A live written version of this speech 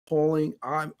polling.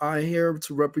 I'm here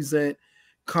to represent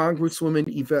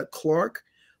Congresswoman Yvette Clarke.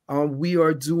 We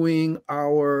are doing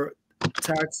our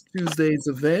Tax Tuesdays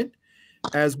event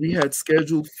as we had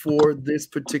scheduled for this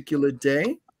particular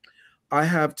day. I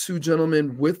have two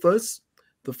gentlemen with us.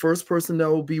 The first person that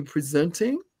will be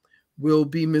presenting will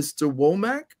be Mr.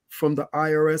 Womack from the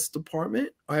IRS department,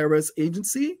 IRS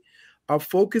agency. Our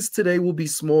focus today will be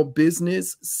small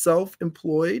business,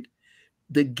 self-employed,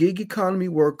 the gig economy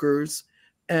workers,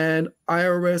 and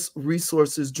IRS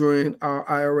resources during our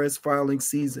IRS filing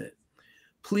season.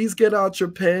 Please get out your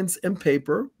pens and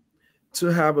paper to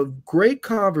have a great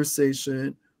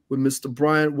conversation with Mr.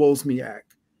 Brian Wozniak.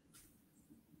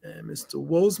 And Mr.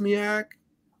 Wozniak,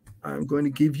 I'm going to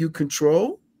give you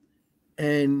control,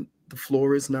 and the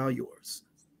floor is now yours.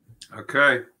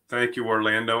 Okay. Thank you,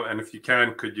 Orlando. And if you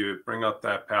can, could you bring up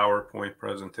that PowerPoint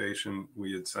presentation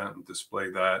we had sent and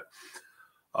display that?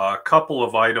 A couple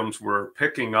of items we're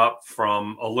picking up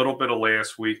from a little bit of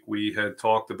last week. We had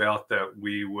talked about that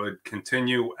we would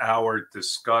continue our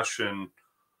discussion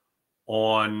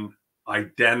on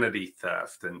identity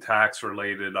theft and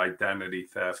tax-related identity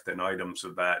theft and items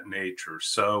of that nature.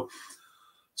 So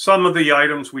some of the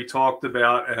items we talked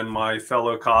about and my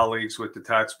fellow colleagues with the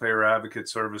Taxpayer Advocate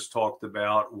Service talked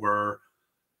about were,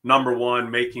 number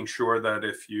one, making sure that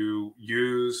if you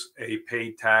use a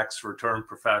paid tax return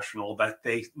professional, that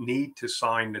they need to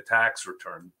sign the tax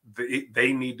return.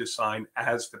 They need to sign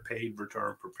as the paid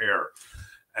return preparer,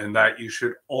 and that you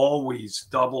should always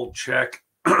double check,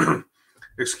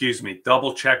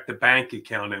 double check the bank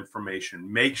account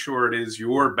information. Make sure it is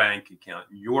your bank account,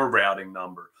 your routing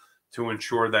number, to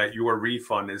ensure that your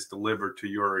refund is delivered to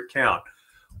your account.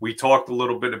 We talked a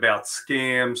little bit about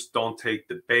scams. Don't take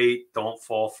the bait. Don't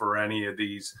fall for any of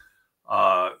these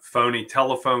phony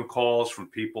telephone calls from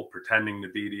people pretending to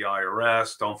be the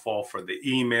IRS. Don't fall for the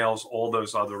emails, all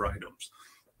those other items.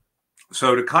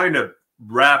 So to kind of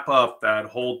wrap up that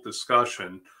whole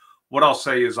discussion, what I'll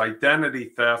say is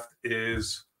identity theft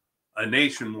is a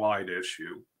nationwide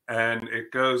issue, and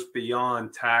it goes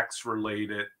beyond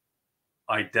tax-related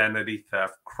identity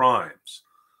theft crimes.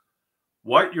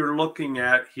 What you're looking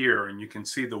at here, and you can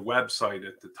see the website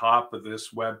at the top of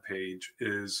this webpage,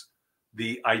 is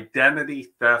the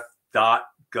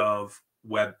identitytheft.gov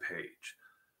webpage.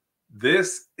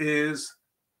 This is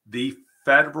the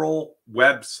federal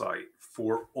website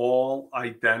for all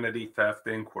identity theft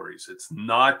inquiries. It's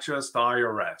not just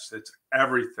IRS, it's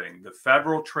everything. The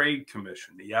Federal Trade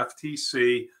Commission, the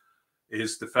FTC,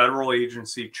 is the federal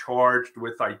agency charged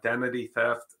with identity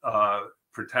theft,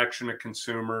 protection of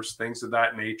consumers, things of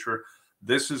that nature.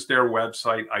 This is their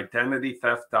website,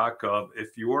 identitytheft.gov.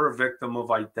 If you're a victim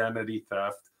of identity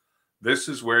theft, this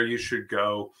is where you should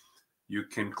go. You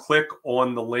can click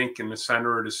on the link in the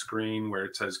center of the screen where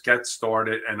it says Get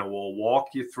Started, and it will walk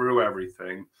you through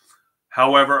everything.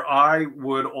 However, I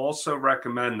would also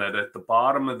recommend that at the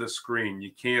bottom of the screen,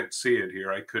 you can't see it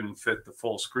here, I couldn't fit the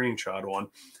full screenshot on,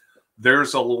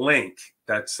 there's a link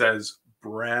that says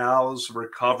Browse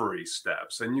Recovery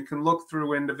Steps, and you can look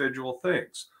through individual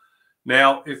things.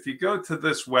 Now, if you go to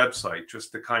this website,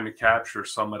 just to kind of capture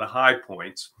some of the high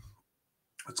points,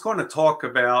 it's going to talk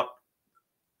about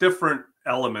different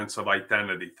elements of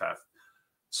identity theft,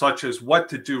 such as what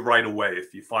to do right away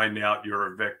if you find out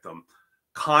you're a victim,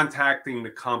 contacting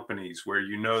the companies where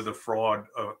you know the fraud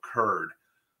occurred,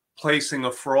 placing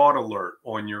a fraud alert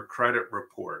on your credit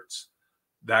reports,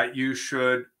 that you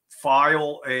should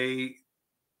file a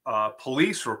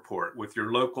police report with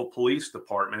your local police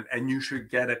department, and you should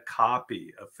get a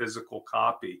copy, a physical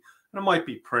copy, and it might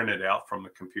be printed out from the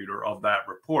computer of that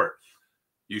report.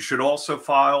 You should also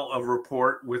file a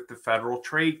report with the Federal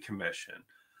Trade Commission.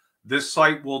 This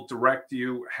site will direct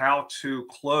you how to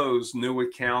close new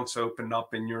accounts opened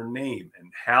up in your name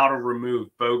and how to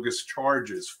remove bogus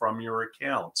charges from your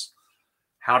accounts,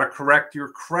 how to correct your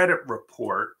credit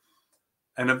report.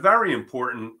 And a very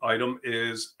important item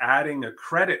is adding a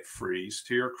credit freeze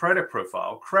to your credit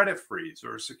profile. Credit freeze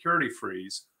or security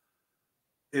freeze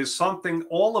is something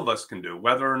all of us can do,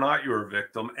 whether or not you're a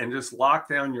victim, and just lock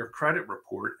down your credit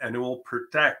report, and it will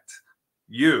protect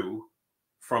you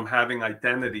from having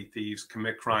identity thieves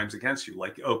commit crimes against you,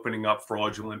 like opening up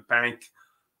fraudulent bank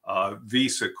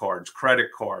Visa cards,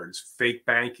 credit cards, fake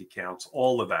bank accounts,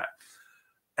 all of that.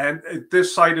 And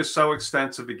this site is so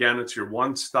extensive. Again, it's your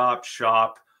one-stop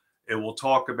shop. It will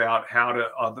talk about how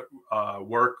to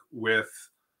work with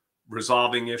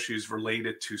resolving issues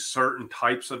related to certain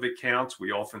types of accounts.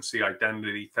 We often see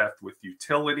identity theft with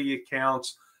utility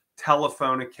accounts,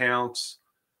 telephone accounts,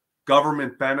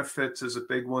 government benefits is a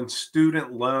big one,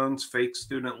 student loans, fake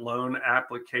student loan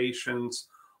applications,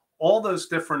 all those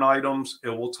different items. It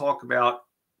will talk about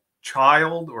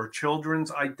child or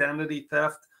children's identity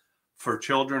theft for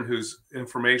children whose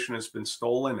information has been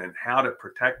stolen and how to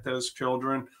protect those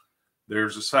children.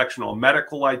 There's a section on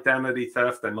medical identity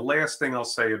theft. And the last thing I'll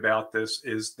say about this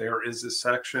is there is a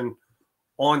section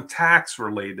on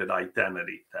tax-related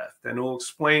identity theft. And it will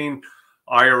explain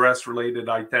IRS-related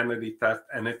identity theft.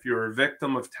 And if you're a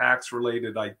victim of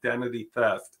tax-related identity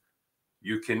theft,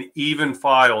 you can even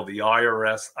file the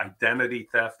IRS identity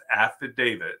theft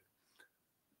affidavit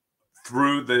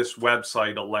through this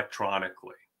website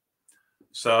electronically.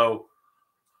 So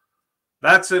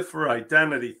that's it for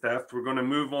identity theft. We're going to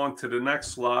move on to the next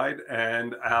slide,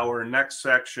 and our next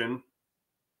section,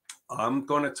 I'm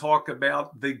going to talk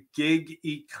about the gig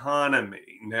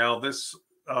economy. Now, this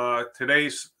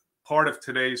today's part of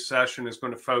today's session is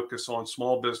going to focus on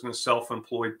small business,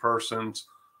 self-employed persons.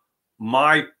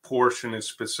 My portion is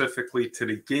specifically to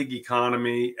the gig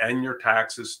economy and your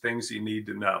taxes, things you need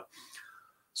to know.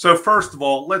 So first of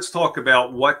all, let's talk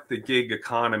about what the gig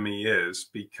economy is,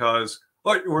 because,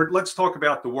 or let's talk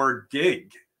about the word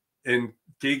gig in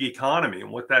gig economy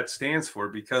and what that stands for,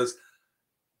 because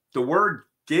the word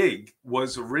gig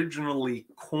was originally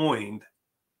coined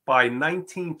by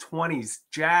 1920s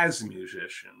jazz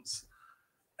musicians,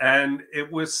 and it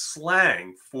was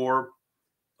slang for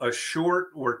a short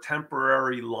or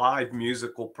temporary live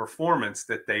musical performance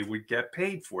that they would get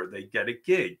paid for. They get a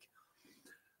gig.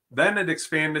 Then it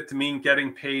expanded to mean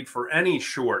getting paid for any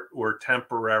short or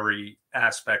temporary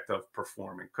aspect of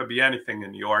performing. Could be anything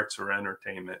in the arts or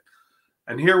entertainment.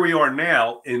 And here we are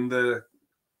now in the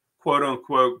quote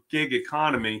unquote gig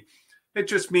economy. It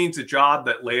just means a job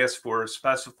that lasts for a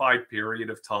specified period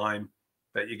of time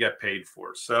that you get paid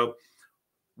for. So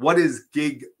what is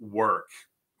gig work?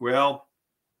 Well,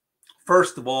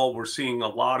 first of all, we're seeing a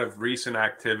lot of recent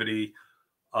activity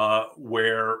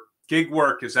where gig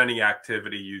work is any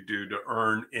activity you do to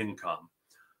earn income.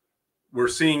 We're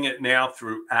seeing it now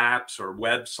through apps or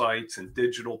websites and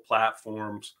digital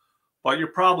platforms, but you're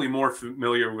probably more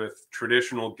familiar with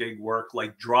traditional gig work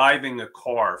like driving a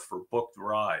car for booked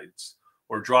rides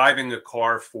or driving a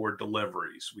car for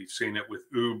deliveries. We've seen it with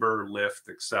Uber, Lyft,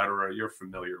 etc. You're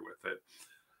familiar with it.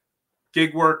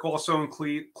 Gig work also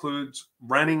includes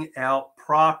renting out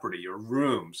property or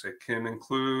rooms. It can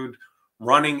include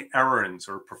running errands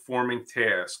or performing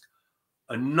tasks.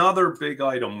 Another big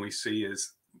item we see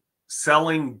is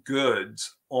selling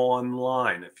goods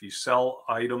online. If you sell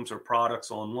items or products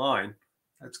online,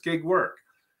 that's gig work.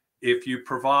 If you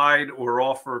provide or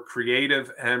offer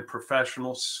creative and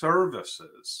professional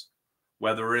services,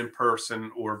 whether in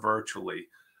person or virtually,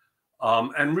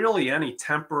 and really any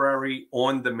temporary,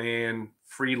 on-demand,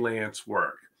 freelance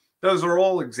work. Those are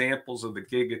all examples of the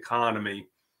gig economy.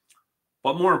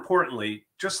 But more importantly,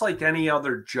 just like any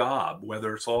other job,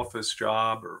 whether it's office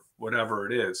job or whatever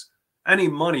it is, any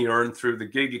money earned through the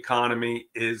gig economy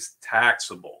is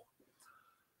taxable.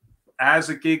 As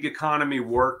a gig economy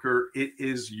worker, it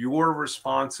is your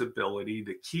responsibility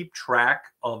to keep track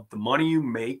of the money you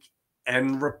make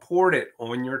and report it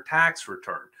on your tax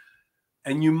return.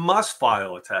 And you must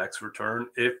file a tax return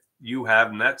if you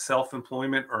have net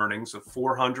self-employment earnings of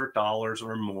 $400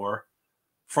 or more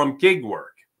from gig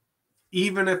work,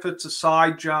 even if it's a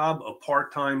side job, a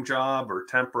part-time job, or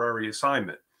temporary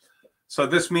assignment. So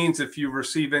this means if you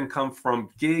receive income from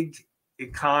gig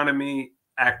economy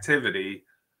activity,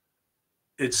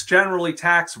 it's generally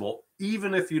taxable,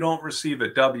 even if you don't receive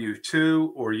a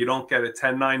W-2 or you don't get a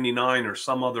 1099 or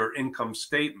some other income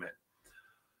statement.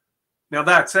 Now,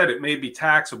 that said, it may be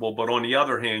taxable, but on the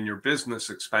other hand, your business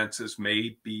expenses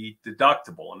may be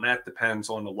deductible, and that depends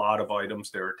on a lot of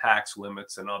items. There are tax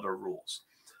limits and other rules.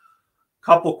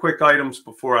 Couple quick items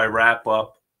before I wrap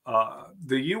up.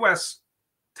 The U.S.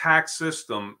 tax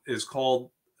system is called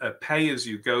a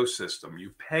pay-as-you-go system.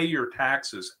 You pay your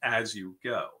taxes as you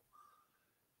go.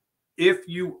 If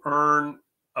you earn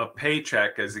a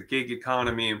paycheck as a gig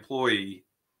economy employee,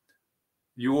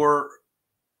 your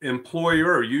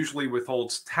employer usually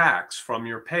withholds tax from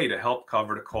your pay to help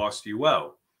cover the cost you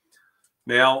owe.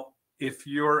 Now, if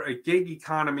you're a gig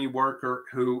economy worker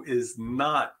who is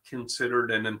not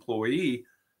considered an employee,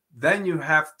 then you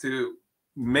have to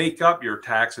make up your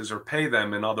taxes or pay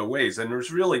them in other ways. And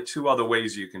there's really two other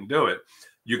ways you can do it.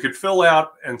 You could fill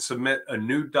out and submit a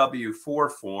new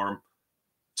W-4 form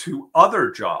to other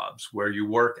jobs where you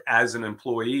work as an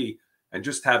employee and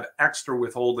just have extra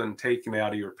withholding taken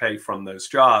out of your pay from those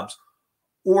jobs.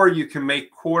 Or you can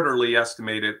make quarterly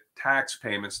estimated tax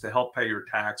payments to help pay your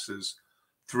taxes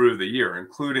through the year,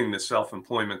 including the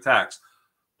self-employment tax.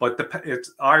 But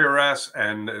it's IRS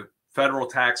and the federal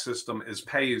tax system is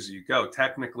pay as you go.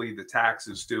 Technically, the tax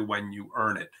is due when you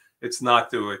earn it. It's not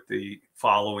due at the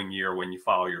following year when you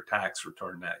file your tax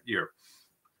return that year.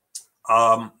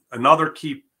 Another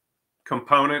key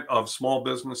component of small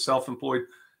business, self-employed,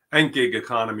 and gig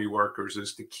economy workers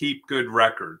is to keep good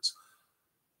records.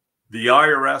 The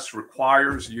IRS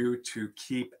requires you to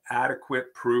keep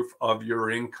adequate proof of your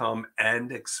income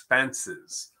and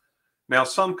expenses. Now,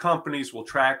 some companies will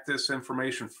track this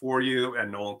information for you,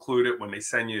 and they'll include it when they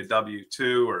send you a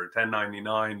W-2 or a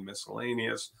 1099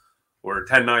 miscellaneous or a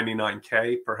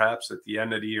 1099-K, perhaps at the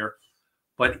end of the year.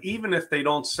 But even if they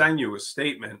don't send you a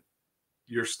statement,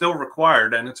 you're still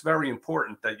required, and it's very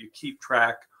important that you keep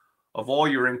track of all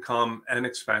your income and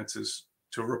expenses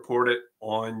to report it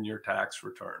on your tax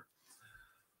return.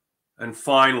 And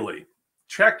finally,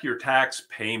 check your tax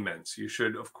payments. You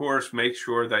should, of course, make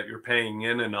sure that you're paying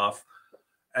in enough.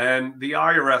 And the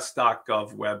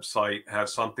IRS.gov website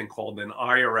has something called an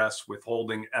IRS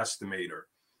withholding estimator.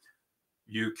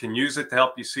 You can use it to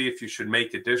help you see if you should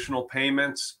make additional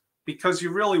payments, because you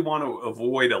really want to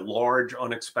avoid a large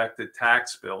unexpected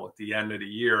tax bill at the end of the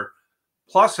year,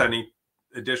 plus any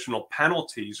additional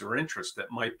penalties or interest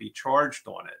that might be charged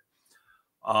on it.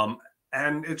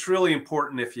 And it's really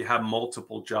important if you have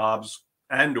multiple jobs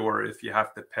and or if you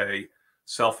have to pay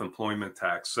self-employment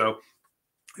tax. So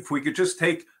if we could just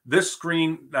take this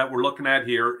screen that we're looking at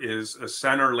here is a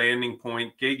center landing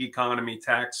point, gig economy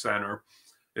tax center.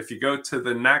 If you go to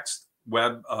the next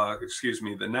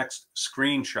the next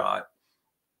screenshot,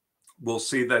 we'll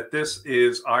see that this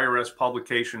is IRS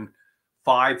publication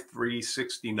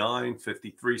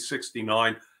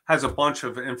 5369, has a bunch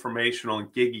of information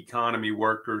on gig economy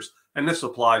workers. And this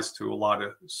applies to a lot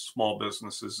of small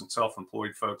businesses and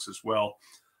self-employed folks as well.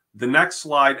 The next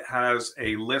slide has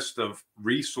a list of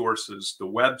resources, the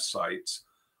websites.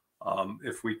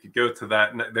 If we could go to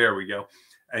that, there we go.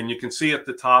 And you can see at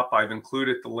the top, I've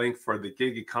included the link for the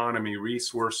Gig Economy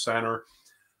Resource Center.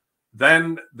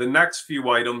 Then the next few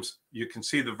items, you can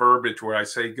see the verbiage where I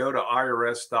say go to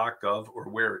irs.gov, or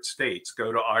where it states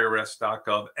go to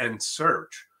irs.gov and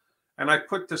search. And I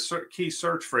put the key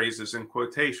search phrases in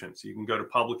quotations. You can go to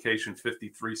publication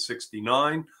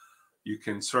 5369. You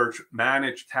can search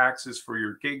manage taxes for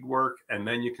your gig work. And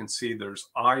then you can see there's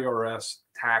IRS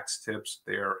tax tips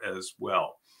there as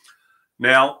well.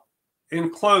 Now, in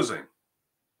closing,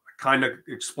 I kind of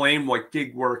explain what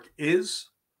gig work is.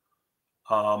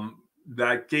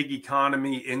 That gig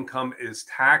economy income is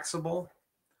taxable,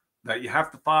 that you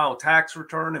have to file a tax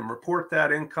return and report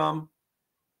that income,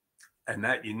 and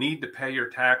that you need to pay your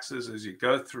taxes as you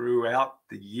go throughout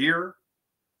the year.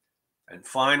 And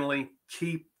finally,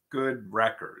 keep good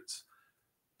records.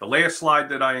 The last slide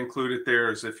that I included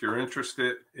there is if you're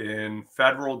interested in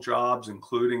federal jobs,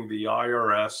 including the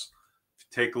IRS, if you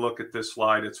take a look at this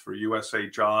slide, it's for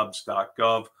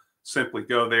usajobs.gov. Simply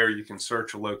go there. You can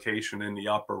search a location in the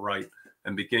upper right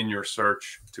and begin your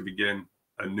search to begin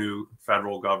a new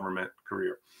federal government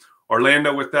career.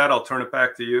 Orlando, with that, I'll turn it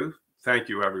back to you. Thank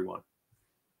you, everyone.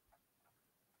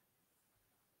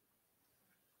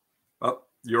 Oh,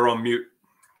 you're on mute.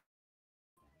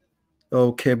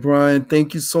 Okay, Brian,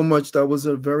 thank you so much. That was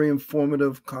a very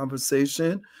informative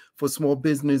conversation for small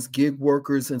business, gig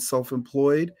workers, and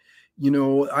self-employed. You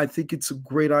know, I think it's a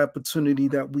great opportunity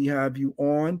that we have you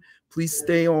on. Please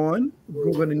stay on.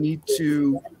 We're going to need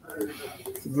to. You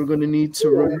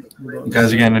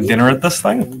guys are getting a dinner at this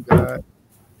thing?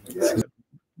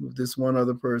 This one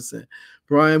other person,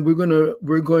 Brian. We want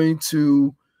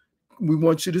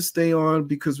you to stay on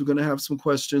because we're going to have some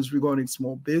questions regarding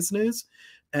small business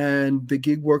and the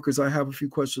gig workers. I have a few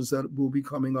questions that will be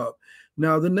coming up.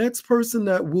 Now, the next person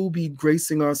that will be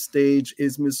gracing our stage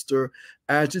is Mr.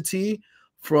 Ajity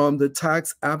from the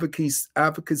Tax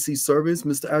Advocacy Service.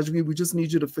 Mr. Ajity, we just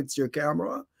need you to fix your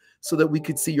camera so that we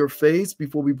could see your face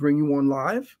before we bring you on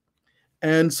live.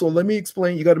 And so let me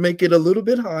explain. You got to make it a little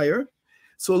bit higher.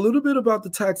 So a little bit about the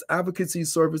Tax Advocacy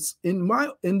Service. In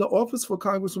the office for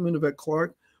Congresswoman Yvette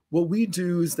Clarke, what we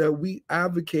do is that we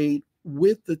advocate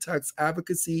with the tax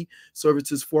advocacy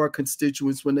services for our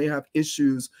constituents when they have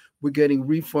issues with getting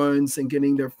refunds and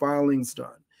getting their filings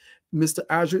done. Mr.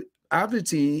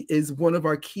 Ajity is one of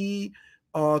our key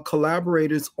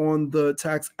collaborators on the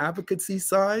tax advocacy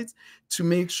side to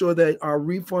make sure that our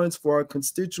refunds for our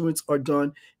constituents are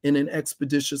done in an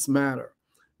expeditious manner.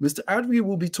 Mr. Ajity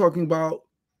will be talking about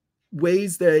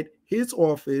ways that his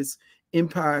office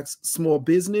impacts small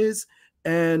business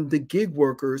and the gig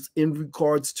workers in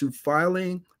regards to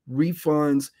filing,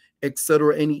 refunds,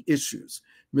 etc., any issues.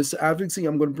 Mr. Advocacy,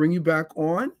 I'm going to bring you back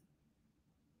on.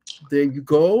 There you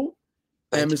go.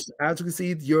 And Mr.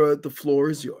 Advocacy, the floor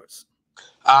is yours.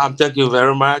 Thank you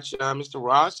very much, Mr.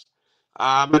 Ross.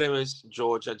 My name is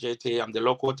George Ajete. I'm the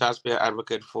local taxpayer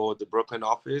advocate for the Brooklyn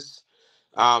office.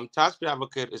 Taxpayer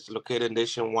advocate is located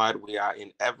nationwide. We are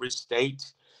in every state.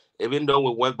 Even though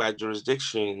we work by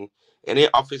jurisdiction, any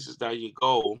offices that you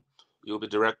go, you'll be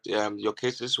direct. Your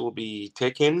cases will be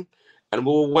taken, and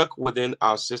we will work within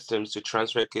our systems to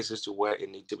transfer cases to where it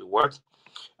needs to be worked.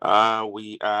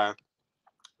 We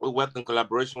work in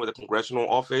collaboration with the Congressional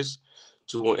Office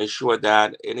to ensure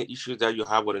that any issues that you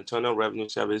have with Internal Revenue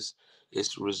Service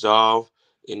is resolved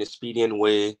in a expedient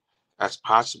way as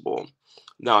possible.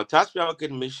 Now, Taxpayer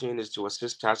Advocate mission is to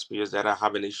assist taxpayers that are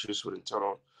having issues with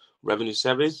Internal Revenue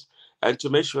Service and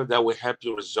to make sure that we help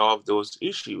you resolve those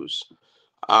issues.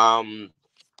 Um,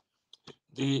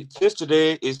 since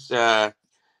today is a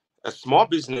small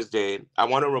business day, I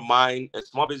want to remind a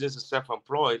small business is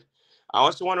self-employed. I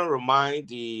also want to remind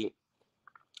the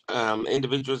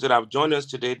individuals that have joined us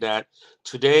today that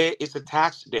today is a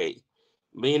tax day,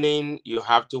 meaning you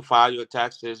have to file your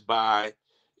taxes by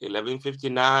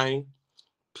 11:59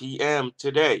 p.m.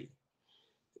 today.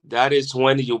 That is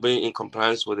when you'll be in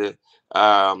compliance with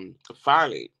the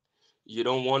filing. You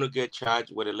don't want to get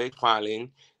charged with a late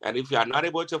filing. And if you are not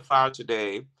able to file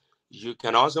today, you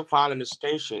can also file an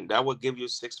extension. That will give you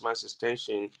 6 months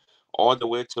extension all the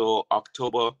way to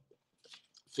October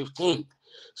 15th.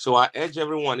 So I urge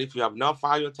everyone, if you have not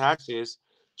filed your taxes,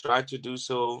 try to do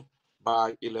so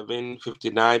by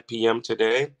 11:59 p.m.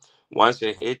 today. Once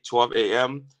it hit 12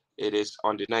 a.m., it is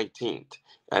on the 19th,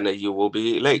 and you will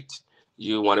be late.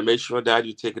 You want to make sure that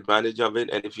you take advantage of it,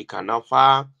 and if you cannot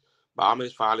file, by all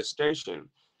means, file extension.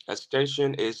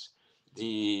 Extension is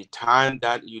the time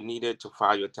that you needed to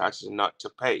file your taxes not to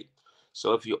pay.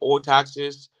 So if you owe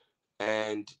taxes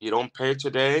and you don't pay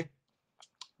today,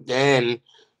 then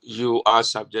you are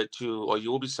subject to, or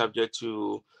you will be subject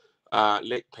to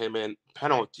late payment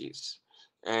penalties.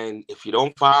 And if you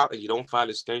don't file and you don't file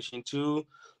extension 2,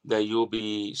 then you'll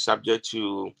be subject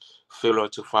to failure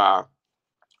to file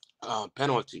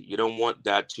penalty. You don't want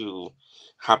that to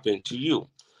happen to you.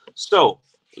 So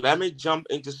let me jump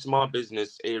into small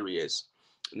business areas.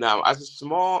 Now, as a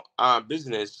small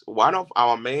business, one of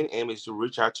our main aim is to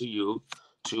reach out to you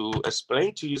to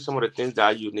explain to you some of the things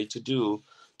that you need to do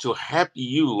to help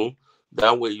you.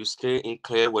 That way you stay in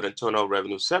clear with Internal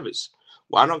Revenue Service.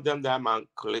 One of them that my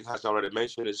colleague has already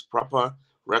mentioned is proper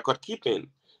record keeping.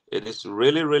 It is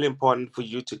really, really important for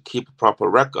you to keep proper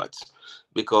records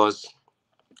because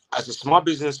as a small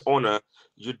business owner,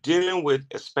 you're dealing with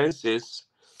expenses.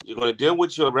 You're going to deal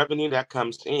with your revenue that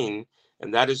comes in,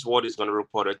 and that is what is going to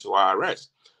report it to IRS.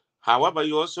 However,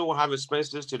 you also will have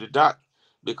expenses to deduct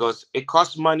because it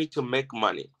costs money to make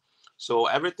money. So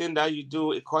everything that you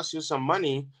do, it costs you some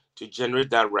money to generate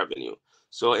that revenue.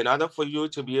 So in order for you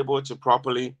to be able to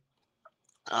properly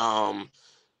um,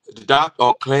 deduct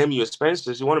or claim your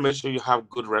expenses, you want to make sure you have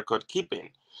good record keeping.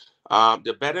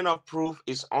 The burden of proof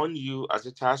is on you as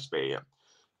a taxpayer.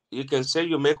 You can say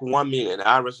you make 1 million, the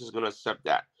IRS is going to accept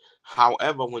that.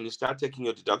 However, when you start taking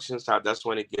your deductions out, that's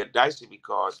when it gets dicey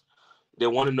because they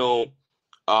want to know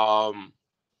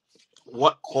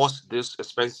what caused these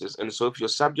expenses. And so if you're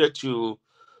subject to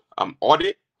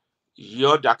audit,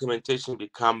 your documentation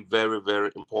become very,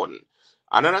 very important.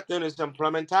 Another thing is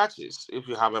employment taxes. If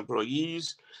you have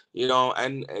employees,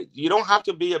 and you don't have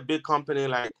to be a big company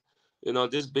like,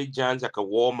 these big giants like a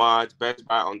Walmart, Best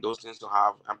Buy, on those things to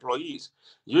have employees.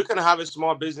 You can have a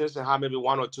small business and have maybe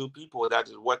 1 or 2 people that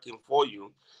is working for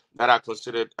you that are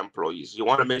considered employees. You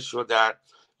want to make sure that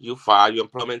you file your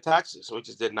employment taxes, which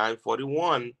is the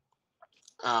 941.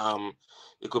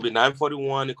 It could be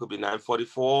 941, it could be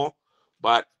 944,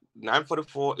 but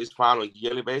 944 is filed on a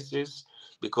yearly basis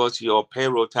because your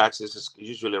payroll taxes is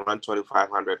usually around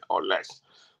 2,500 or less.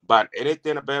 But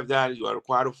anything above that, you are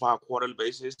required to file quarterly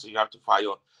basis, so you have to file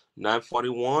your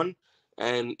 941.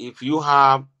 And if you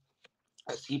have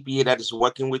a CPA that is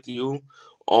working with you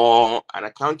or an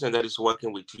accountant that is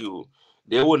working with you,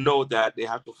 they will know that they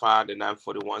have to file the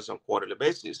 941s on quarterly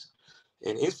basis.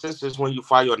 In instances when you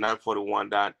file your 941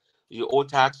 that you owe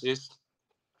taxes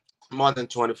more than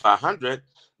 2,500,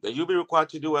 then you'll be required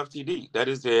to do FTD. That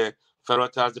is the federal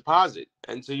tax deposit.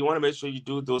 And so you want to make sure you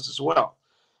do those as well.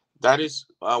 That is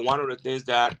one of the things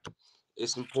that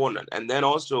is important. And then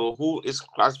also who is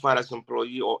classified as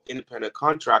employee or independent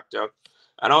contractor,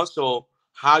 and also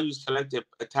how you select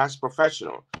a tax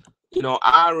professional.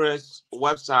 IRS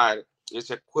website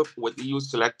is equipped with you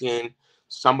selecting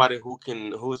somebody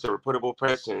who is a reputable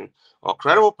person or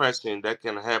credible person that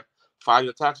can help file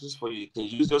your taxes for you. You can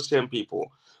use those same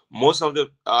people. Most of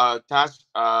the tax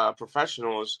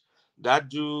professionals that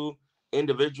do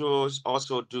individuals,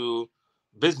 also do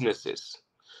businesses.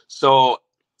 So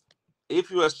if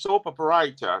you are a sole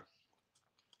proprietor,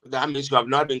 that means you have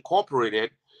not been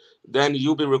incorporated, then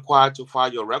you'll be required to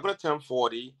file your regular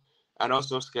 1040 and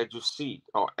also Schedule C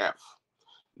or F.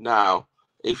 Now,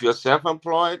 if you're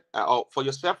self-employed, or for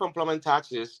your self-employment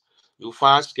taxes, you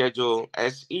file Schedule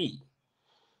SE.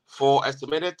 For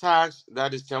estimated tax,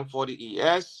 that is 1040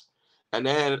 ES. And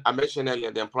then I mentioned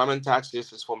earlier, the employment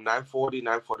taxes is from 940,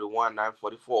 941,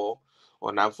 944,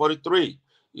 or 943.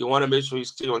 You want to make sure you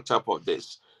stay on top of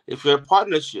this. If you're a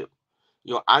partnership,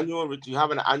 you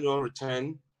have an annual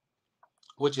return,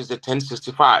 which is the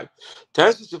 1065.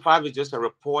 1065 is just a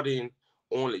reporting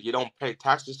only. You don't pay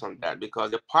taxes on that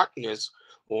because the partners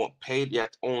won't pay their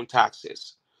own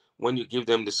taxes when you give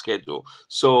them the schedule.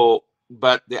 So,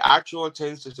 but the actual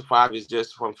 1065 is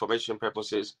just for information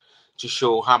purposes to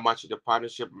show how much the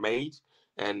partnership made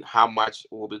and how much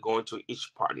will be going to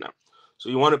each partner. So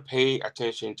you want to pay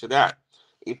attention to that.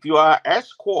 If you are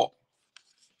S Corp,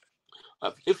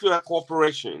 if you're a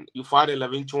corporation, you file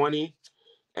 1120,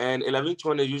 and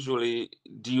 1120 usually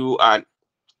due at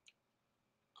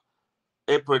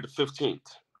April the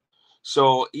 15th.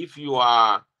 So if you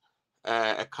are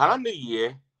a calendar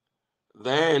year,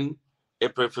 then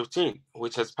April 15th,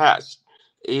 which has passed.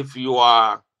 If you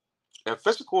are a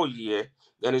fiscal year,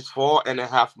 then it's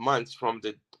 4.5 months from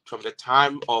the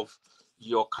time of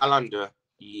your calendar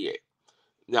year.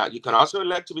 Now you can also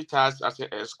elect to be taxed as an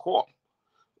S corp.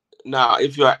 Now,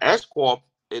 if you are S corp,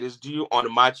 it is due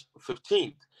on March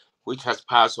 15th, which has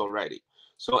passed already.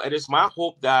 So it is my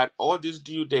hope that all these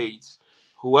due dates,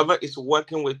 whoever is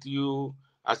working with you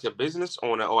as a business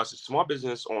owner or as a small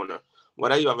business owner,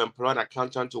 whether you have employed an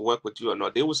accountant to work with you or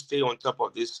not, they will stay on top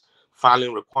of these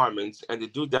filing requirements and they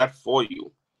do that for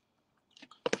you.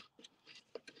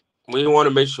 We want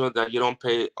to make sure that you don't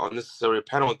pay unnecessary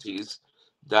penalties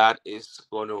that is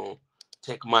going to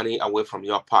take money away from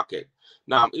your pocket.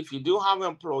 Now, if you do have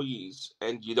employees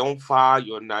and you don't file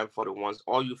your 941s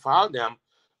or you file them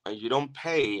and you don't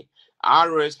pay,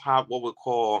 IRS have what we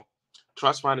call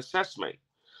trust fund assessment.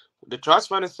 The trust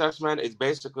fund assessment is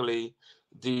basically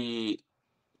the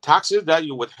taxes that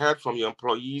you withheld from your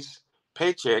employees'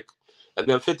 paycheck and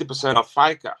then 50% of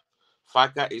FICA.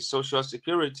 FICA is Social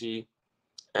Security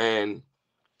and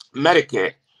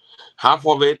Medicare. Half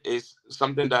of it is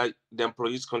something that the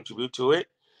employees contribute to it,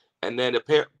 and then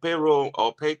the payroll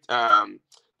or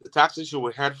the taxes you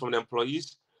will have from the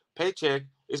employees' paycheck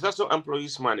is also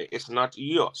employees' money. It's not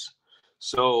yours.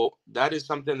 So that is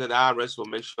something that IRS will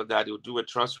make sure that you do a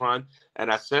trust fund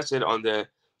and assess it on the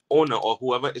owner or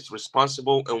whoever is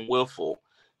responsible and willful,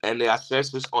 and they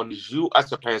assess this on you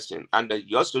as a person under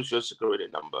your social security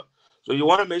number. So you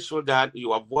want to make sure that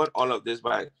you avoid all of this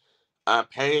by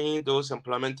paying those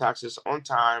employment taxes on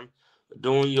time,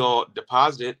 doing your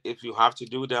deposit if you have to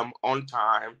do them on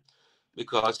time,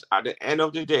 because at the end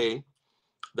of the day,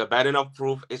 the burden of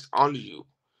proof is on you.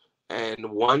 And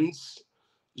once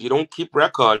you don't keep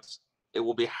records, it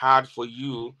will be hard for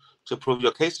you to prove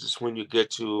your cases when you get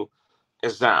to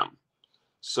exam.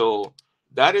 So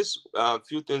that is a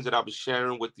few things that I'll be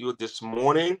sharing with you this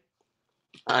morning.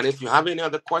 And if you have any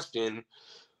other question,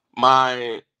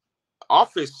 my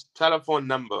office telephone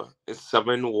number is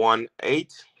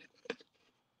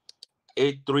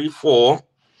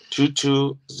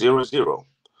 718-834-2200.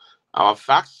 Our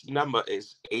fax number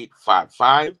is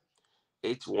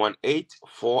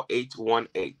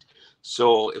 855-818-4818.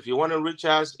 So if you want to reach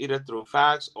us either through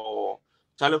fax or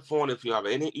telephone, if you have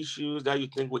any issues that you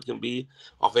think we can be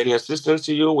of any assistance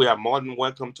to you, we are more than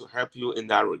welcome to help you in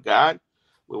that regard.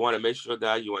 We want to make sure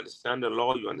that you understand the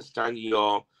law, you understand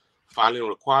your filing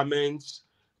requirements,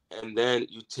 and then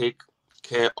you take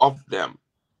care of them.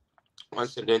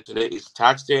 Once again, today is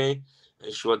tax day.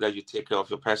 Ensure that you take care of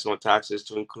your personal taxes,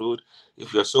 to include,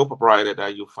 if you're sole proprietor,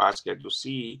 that you file Schedule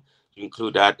C, you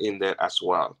include that in there as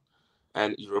well.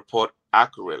 And you report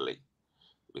accurately,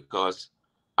 because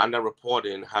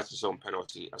underreporting has its own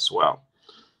penalty as well.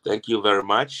 Thank you very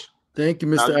much. Thank you,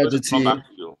 Now Mr. Adjuti.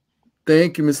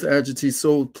 Thank you, Mr. Adjuti.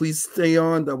 So please stay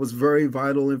on. That was very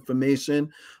vital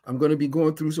information. I'm going to be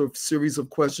going through a series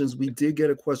of questions. We did get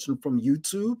a question from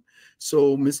YouTube.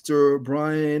 So Mr.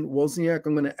 Brian Wozniak,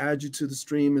 I'm going to add you to the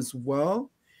stream as well.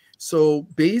 So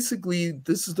basically,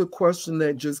 this is the question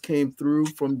that just came through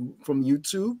from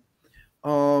YouTube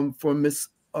from Miss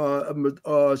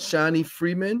Shani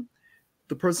Freeman.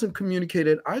 The person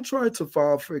communicated, I tried to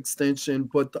file for extension,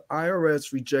 but the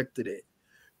IRS rejected it.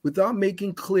 Without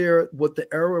making clear what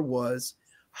the error was,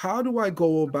 how do I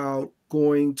go about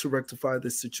going to rectify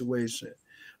this situation?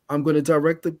 I'm going to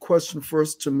direct the question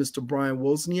first to Mr. Brian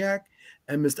Wozniak,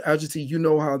 And Mr. Adjutant, you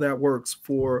know how that works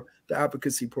for the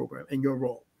advocacy program and your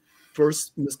role.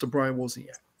 First, Mr. Brian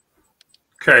Wozniak.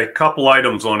 Okay, a couple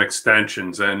items on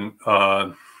extensions, and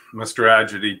Mr.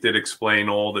 Adjutant did explain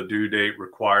all the due date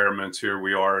requirements. Here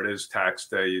we are. It is tax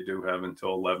day. You do have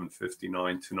until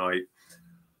 11:59 tonight.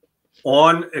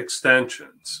 On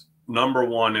extensions, number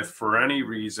one, if for any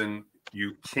reason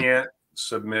you can't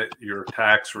submit your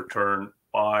tax return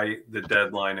by the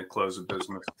deadline at close of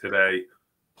business today,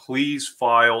 please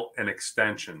file an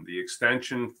extension. The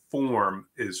extension form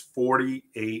is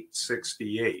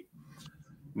 4868.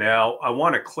 Now, I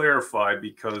want to clarify,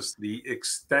 because the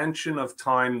extension of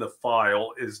time to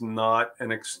file is not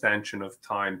an extension of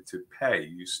time to pay.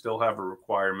 You still have a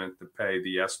requirement to pay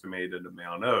the estimated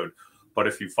amount owed. But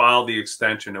if you file the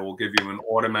extension, it will give you an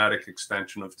automatic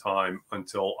extension of time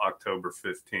until October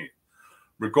 15th.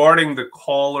 Regarding the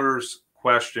caller's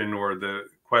question, or the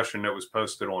question that was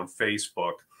posted on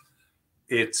Facebook,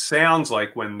 it sounds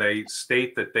like when they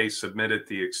state that they submitted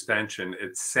the extension,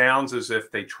 it sounds as if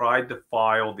they tried to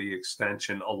file the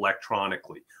extension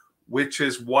electronically, which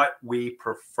is what we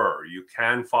prefer. You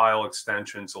can file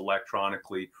extensions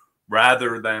electronically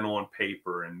rather than on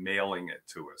paper and mailing it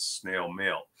to us, snail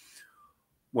mail.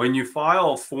 When you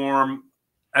file a form,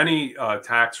 any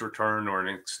tax return or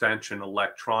an extension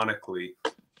electronically,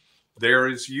 there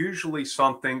is usually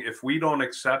something, if we don't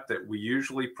accept it, we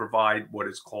usually provide what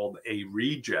is called a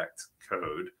reject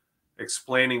code,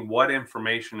 explaining what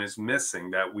information is missing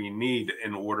that we need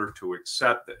in order to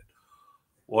accept it.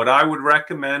 What I would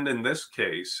recommend in this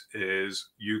case is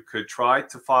you could try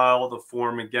to file the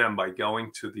form again by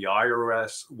going to the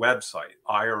IRS website,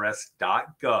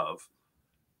 irs.gov,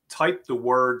 type the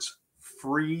words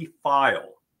free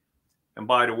file. And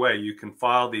by the way, you can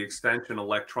file the extension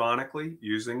electronically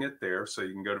using it there. So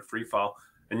you can go to free file,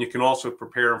 and you can also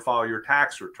prepare and file your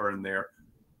tax return there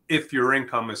if your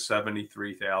income is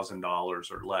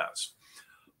 $73,000 or less.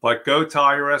 But go to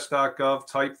irs.gov,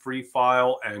 type free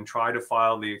file, and try to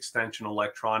file the extension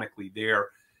electronically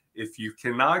there. If you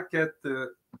cannot get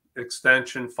the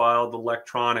extension filed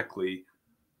electronically,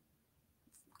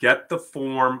 get the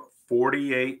form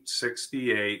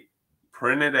 4868,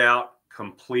 print it out,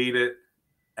 complete it,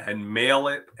 and mail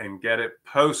it, and get it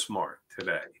postmarked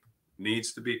today.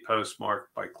 Needs to be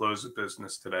postmarked by close of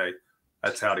business today.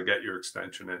 That's how to get your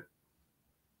extension in.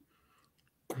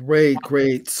 Great,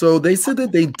 great. So they said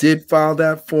that they did file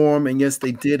that form, and yes,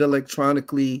 they did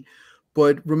electronically.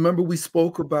 But remember, we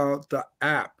spoke about the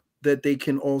app that they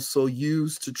can also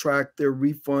use to track their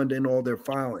refund and all their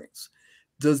filings.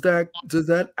 Does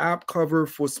that app cover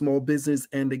for small business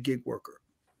and the gig worker?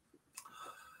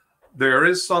 There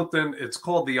is something, it's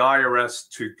called the IRS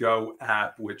To Go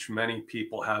app, which many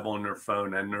people have on their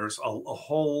phone. And there's a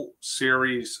whole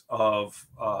series of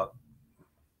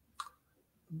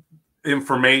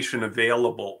information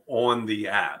available on the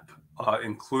app,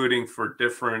 including for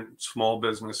different small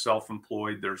business,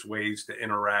 self-employed. There's ways to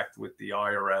interact with the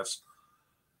IRS.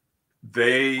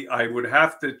 I would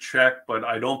have to check, but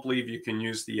I don't believe you can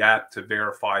use the app to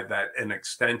verify that an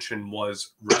extension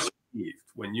was received.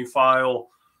 When you file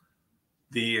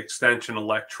the extension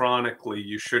electronically,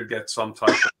 you should get some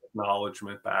type of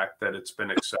acknowledgement back that it's been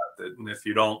accepted. And if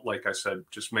you don't, like I said,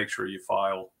 just make sure you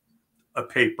file a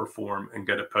paper form and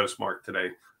get it postmarked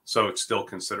today, so it's still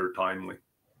considered timely.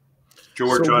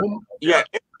 George, yeah.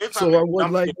 So I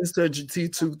would like Mr. GT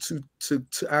to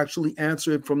actually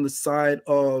answer it from the side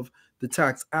of the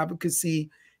tax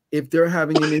advocacy. If they're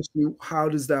having an issue, how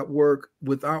does that work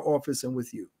with our office and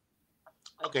with you?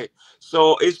 Okay,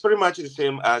 so it's pretty much the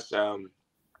same as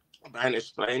Brian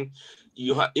explained.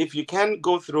 If you can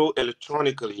go through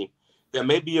electronically, there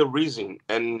may be a reason,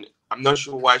 and I'm not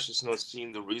sure why she's not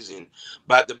seeing the reason.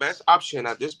 But the best option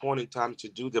at this point in time to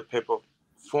do the paper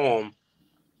form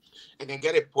and then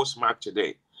get it postmarked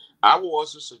today. I will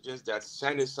also suggest that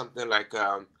sending something like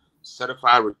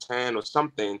certified return or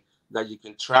something that you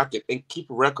can track it and keep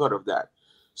record of that.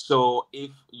 So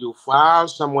if you file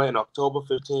somewhere in October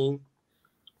 15th,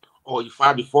 or you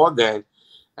file before then,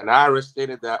 and IRS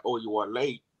stated that, oh, you are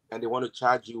late, and they want to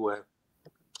charge you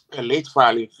a late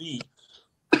filing fee,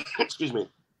 excuse me,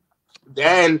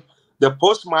 then the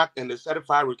postmark and the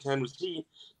certified return receipt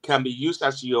can be used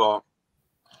as your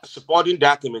supporting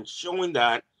document showing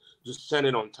that you sent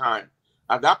it on time.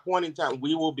 At that point in time,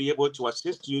 we will be able to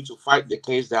assist you to fight the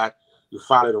case that you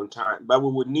filed it on time. But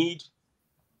we would need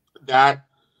that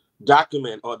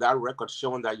document or that record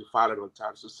showing that you filed it on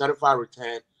time. So certified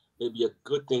return may be a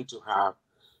good thing to have.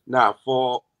 Now,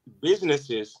 for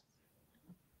businesses,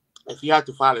 if you have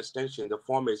to file extension, the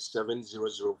form is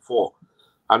 7004.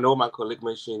 I know my colleague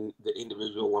mentioned the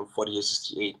individual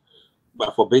 14868.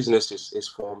 But for businesses, it's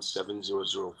Form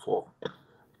 7004.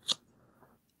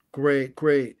 Great,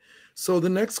 great. So the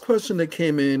next question that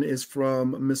came in is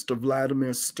from Mr.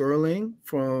 Vladimir Sterling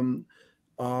from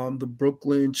the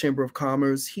Brooklyn Chamber of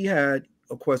Commerce. He had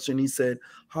a question. He said,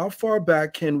 how far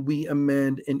back can we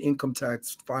amend an income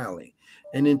tax filing?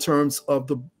 And in terms of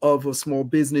a small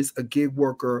business, a gig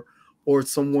worker, or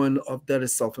someone that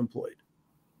is self-employed?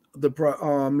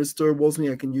 Mr.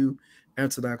 Wozniak, can you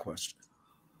answer that question?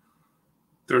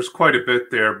 There's quite a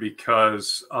bit there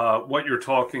because what you're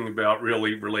talking about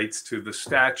really relates to the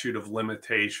statute of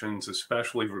limitations,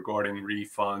 especially regarding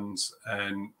refunds.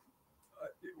 And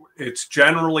it's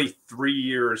generally 3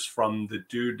 years from the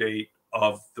due date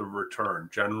of the return,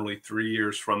 generally 3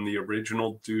 years from the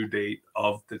original due date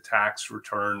of the tax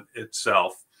return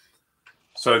itself.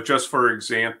 So just for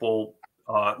example,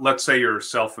 let's say you're a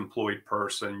self-employed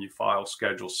person, you file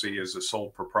Schedule C as a sole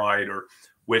proprietor,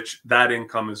 which that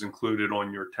income is included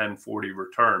on your 1040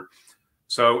 return.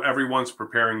 So everyone's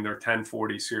preparing their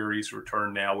 1040 series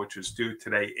return now, which is due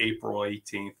today, April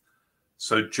 18th.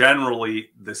 So generally,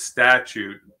 the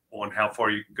statute on how far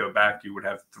you can go back, you would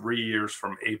have 3 years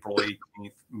from April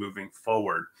 18th moving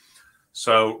forward.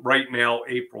 So right now,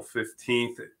 April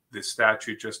 15th, the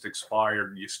statute just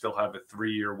expired. You still have a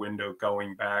 3-year window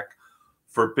going back.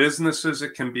 For businesses,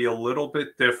 it can be a little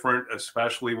bit different,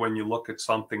 especially when you look at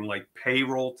something like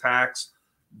payroll tax.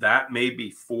 That may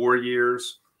be 4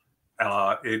 years.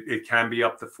 It can be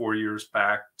up to 4 years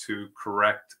back to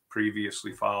correct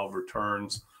previously filed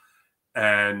returns.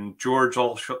 And George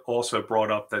also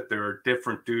brought up that there are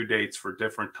different due dates for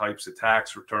different types of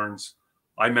tax returns.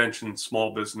 I mentioned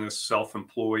small business,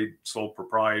 self-employed, sole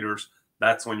proprietors.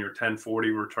 That's on your 1040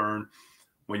 return.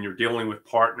 When you're dealing with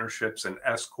partnerships and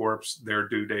S-corps, their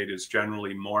due date is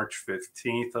generally March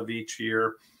 15th of each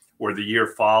year or the year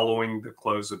following the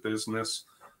close of business.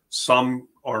 Some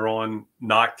are on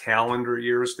not calendar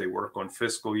years. They work on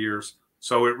fiscal years.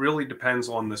 So it really depends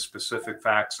on the specific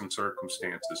facts and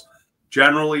circumstances.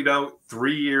 Generally, though,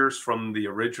 3 years from the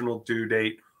original due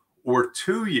date or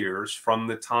 2 years from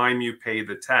the time you pay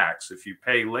the tax. If you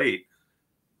pay late,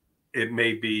 it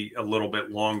may be a little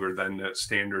bit longer than the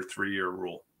standard 3-year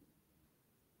rule.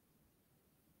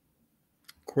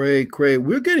 Great, great.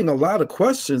 We're getting a lot of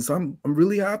questions. I'm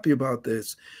really happy about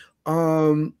this.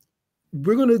 We're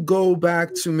going to go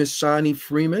back to Ms. Shani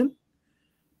Freeman,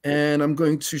 and I'm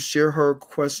going to share her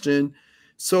question.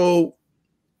 So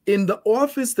in the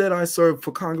office that I serve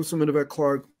for Congresswoman Yvette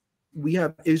Clarke, we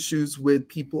have issues with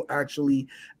people actually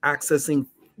accessing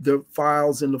the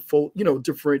files in the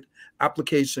different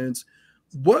applications.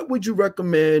 What would you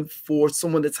recommend for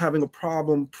someone that's having a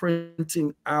problem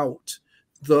printing out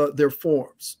their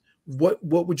forms? What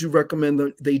would you recommend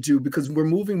that they do? Because we're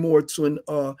moving more to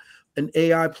an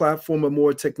AI platform, a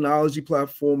more technology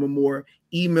platform, a more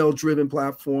email-driven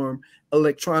platform,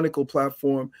 electronical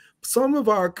platform. Some of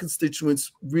our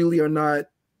constituents really are not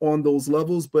on those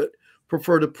levels, but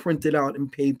prefer to print it out in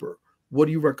paper. What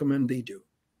do you recommend they do?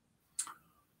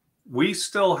 We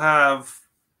still have,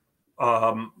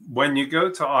 when you go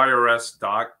to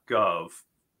irs.gov,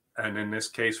 and in this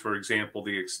case, for example,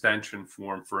 the extension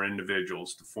form for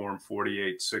individuals, the form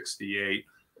 4868,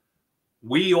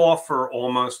 we offer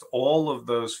almost all of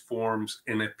those forms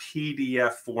in a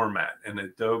PDF format, an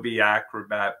Adobe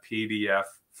Acrobat PDF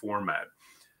format.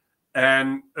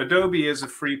 And Adobe is a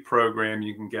free program.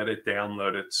 You can get it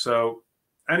downloaded. So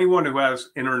anyone who has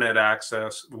internet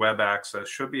access, web access,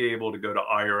 should be able to go to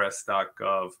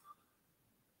irs.gov,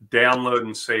 download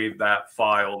and save that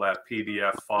file, that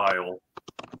PDF file,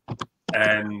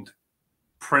 and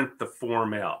print the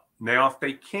form out. Now, if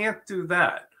they can't do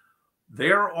that,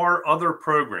 there are other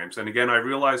programs. And again, I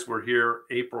realize we're here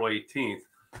April 18th,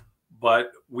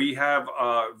 but we have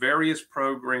various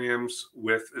programs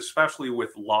especially with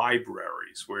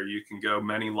libraries, where you can go.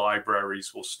 Many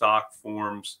libraries will stock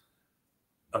forms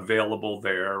available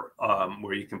there,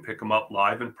 where you can pick them up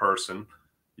live in person.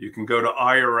 You can go to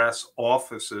IRS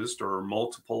offices. There are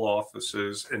multiple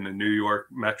offices in the New York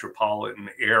metropolitan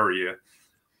area.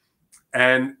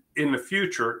 And in the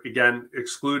future, again,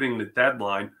 excluding the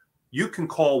deadline, you can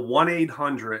call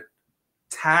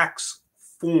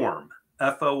 1-800-TAX-FORM,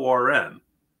 F-O-R-M,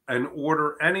 and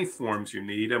order any forms you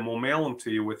need, and we'll mail them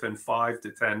to you within 5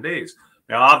 to 10 days.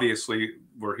 Now, obviously,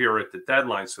 we're here at the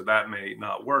deadline, so that may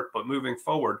not work. But moving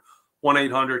forward,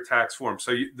 1-800-TAX-FORM.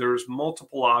 So there's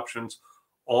multiple options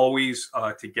always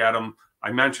to get them.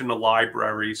 I mentioned the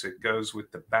libraries. It goes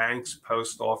with the banks,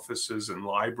 post offices, and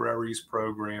libraries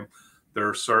program. There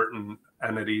are certain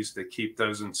entities that keep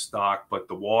those in stock, but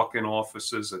the walk-in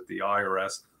offices at the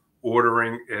IRS,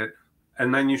 ordering it.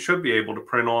 and then you should be able to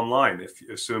print online, if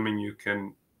assuming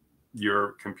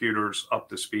your computer's up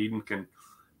to speed and can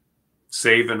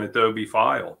save an Adobe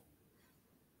file.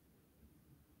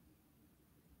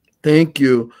 Thank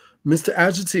you. Mr.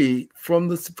 Adjuti, from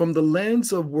the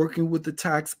lens of working with the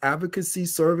tax advocacy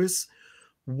service,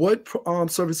 what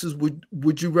services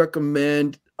would you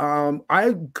recommend?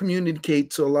 I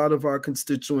communicate to a lot of our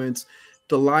constituents,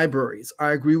 the libraries.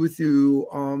 I agree with you,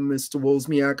 Mr.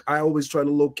 Wozniak. I always try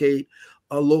to locate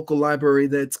a local library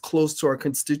that's close to our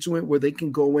constituent where they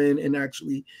can go in and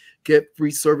actually get free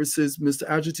services. Mr.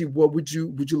 Adjuti, what would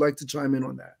you like to chime in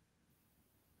on that?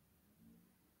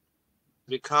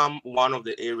 Become one of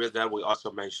the areas that we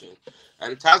also mentioned.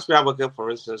 And taxpayer advocate, for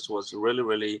instance, was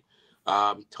really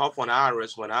tough on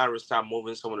IRS when IRS started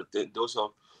moving some of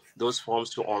those forms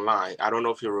to online. I don't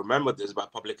know if you remember this,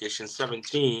 but publication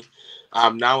 17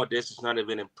 nowadays it's not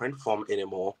even in print form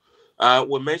anymore.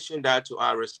 We mentioned that to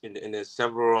IRS in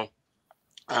several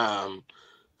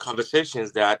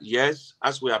conversations that yes,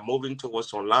 as we are moving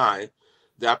towards online,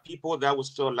 there are people that will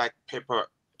still like paper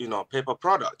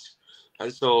products.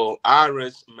 And so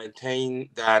IRS maintain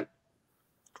that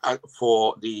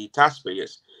for the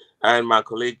taxpayers. And my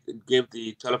colleague gave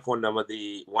the telephone number,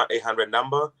 the 1-800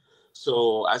 number.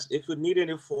 So as if you need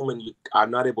any form and you are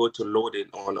not able to load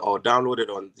it on or download it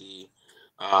on the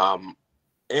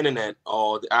internet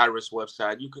or the IRS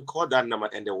website, you can call that number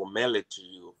and they will mail it to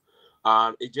you.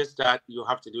 It's just that you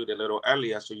have to do it a little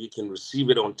earlier so you can receive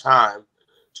it on time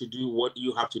to do what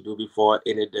you have to do before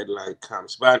any deadline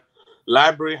comes. But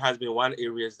library has been one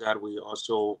areas that we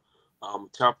also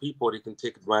tell people they can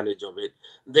take advantage of it.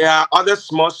 There are other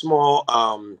small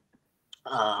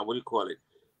what do you call it,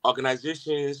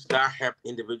 organizations that help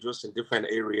individuals in different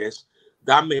areas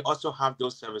that may also have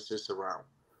those services around.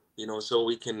 So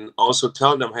we can also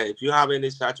tell them, hey, if you have any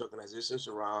such organizations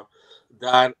around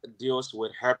that deals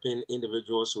with helping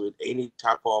individuals with any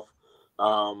type of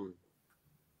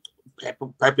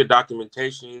paper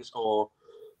documentations, or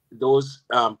those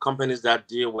companies that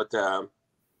deal with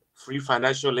free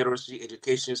financial literacy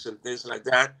educations and things like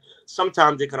that,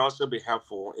 sometimes they can also be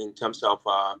helpful in terms of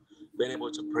being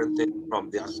able to print things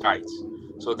from their sites.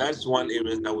 So that's one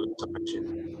area that we also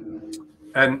mentioned.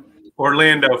 And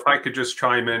Orlando, if I could just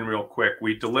chime in real quick,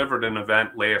 we delivered an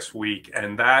event last week,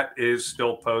 and that is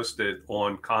still posted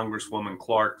on Congresswoman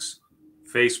Clarke's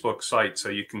Facebook site. So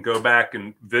you can go back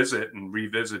and visit and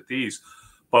revisit these.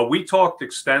 But we talked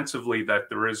extensively that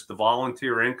there is the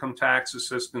volunteer income tax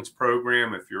assistance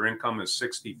program if your income is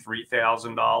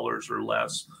 $63,000 or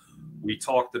less. We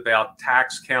talked about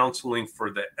tax counseling for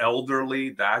the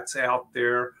elderly. That's out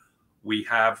there. We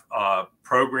have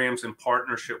programs in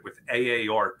partnership with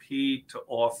AARP to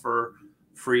offer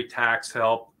free tax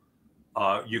help.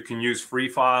 You can use Free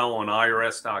File on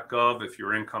irs.gov if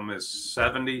your income is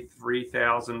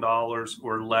 $73,000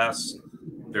 or less.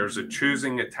 There's a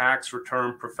choosing a tax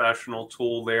return professional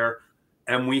tool there.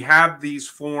 And we have these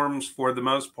forms for the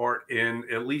most part in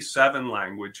at least 7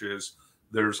 languages.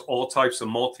 There's all types of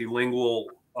multilingual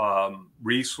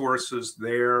resources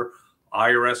there.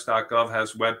 IRS.gov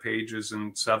has web pages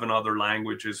in 7 other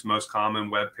languages, most common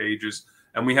web pages.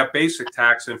 And we have basic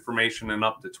tax information in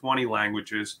up to 20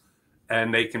 languages.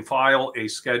 And they can file a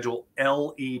Schedule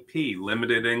LEP,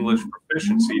 Limited English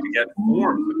Proficiency, to get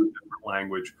forms in a different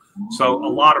language. So a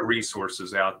lot of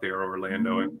resources out there,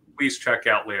 Orlando. And please check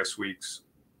out last week's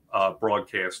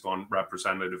broadcast on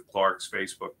Representative Clarke's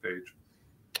Facebook page.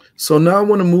 So now I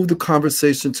want to move the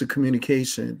conversation to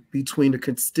communication between the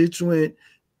constituent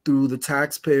through the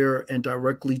taxpayer and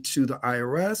directly to the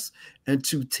IRS and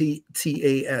to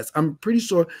TAS. I'm pretty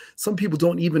sure some people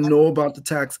don't even know about the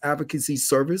tax advocacy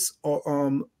service or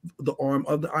the arm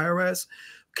of the IRS.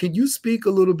 Can you speak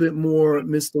a little bit more,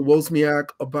 Mr.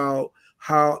 Wozniak, about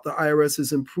how the IRS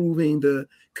is improving the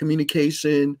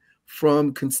communication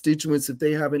from constituents if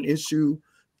they have an issue?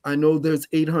 I know there's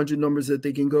 800 numbers that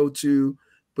they can go to,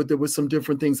 but there were some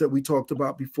different things that we talked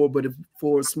about before. But if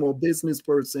for a small business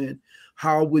person,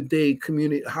 how would they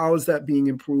communicate? How is that being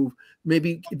improved?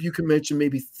 Maybe if you can mention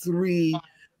maybe 3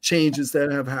 changes that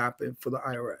have happened for the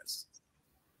IRS.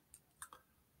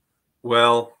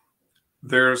 Well,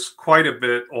 there's quite a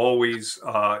bit always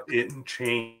in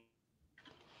change.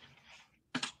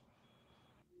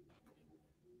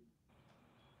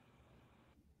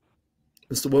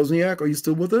 Mr. Wozniak, are you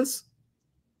still with us?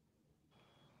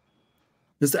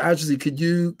 Mr. Adjuti,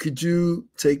 could you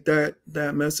take that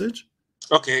message?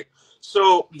 Okay.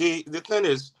 So the thing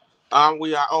is,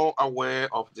 we are all aware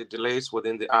of the delays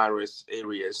within the IRS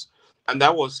areas, and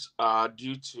that was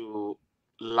due to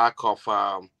lack of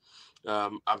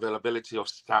availability of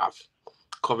staff.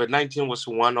 COVID-19 was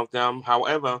one of them.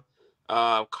 However,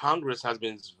 Congress has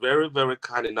been very, very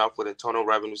kind enough with Internal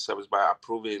Revenue Service by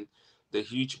approving the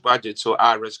huge budget so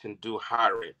IRS can do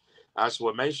hiring. As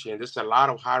we mentioned, there's a lot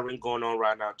of hiring going on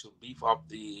right now to beef up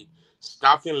the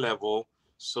staffing level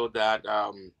so that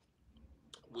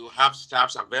we'll have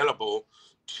staffs available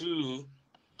to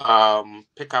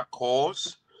pick up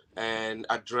calls and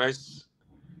address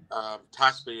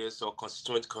taxpayers or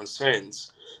constituent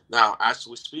concerns. Now, as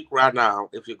we speak right now,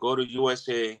 if you go to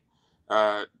USA.gov,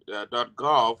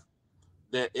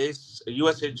 there is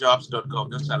usajobs.gov.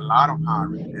 There's a lot of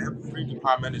hiring. Every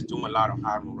department is doing a lot of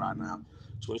hiring right now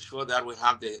to ensure that we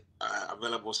have the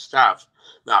available staff.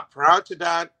 Now, prior to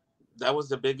that, that was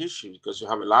the big issue because you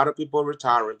have a lot of people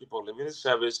retiring, people leaving the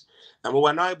service, and we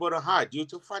were not able to hire due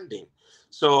to funding.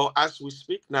 So as we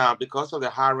speak now, because of the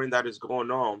hiring that is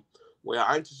going on, we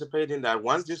are anticipating that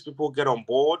once these people get on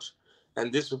board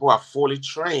and these people are fully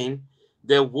trained,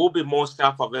 there will be more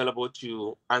staff available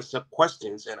to answer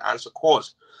questions and answer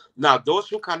calls. Now, those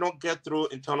who cannot get through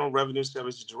Internal Revenue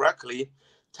Service directly,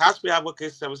 Taxpayer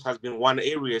Advocate Service has been one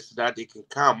area so that they can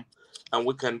come and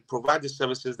we can provide the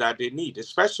services that they need,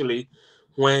 especially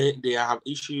when they have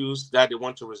issues that they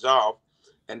want to resolve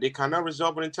and they cannot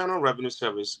resolve an Internal Revenue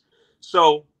Service.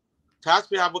 So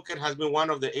Taxpayer Advocate has been one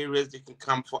of the areas they can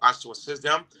come for us to assist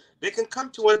them. They can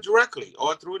come to us directly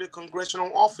or through the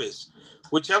Congressional office.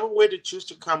 Whichever way they choose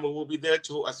to come, we will be there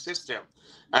to assist them.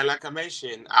 And like I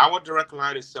mentioned, our direct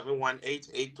line is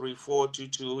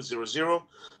 718-834-2200.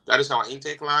 That is our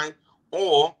intake line.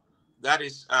 Or that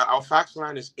is our fax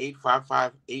line is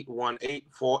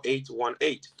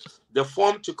 855-818-4818. The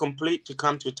form to complete to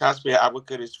come to Taxpayer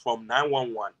Advocate is from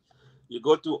 911. You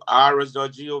go to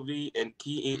irs.gov and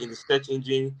key in the search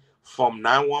engine from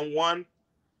 911.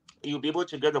 You'll be able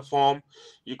to get the form.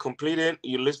 You complete it.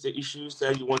 You list the issues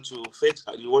that you want to fix,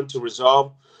 you want to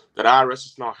resolve, that IRS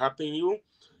is not helping you,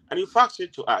 and you fax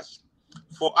it to us.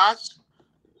 For us,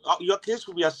 your case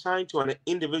will be assigned to an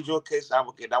individual case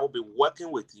advocate that will be working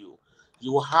with you.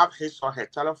 You will have his or her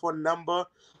telephone number.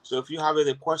 So if you have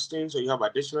any questions or you have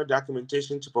additional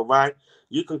documentation to provide,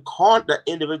 you can call the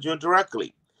individual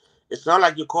directly. It's not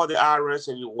like you call the IRS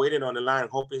and you're waiting on the line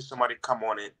hoping somebody come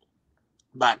on it.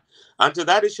 But until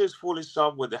that issue is fully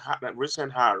solved with the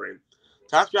recent hiring,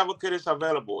 Taxpayer Advocate is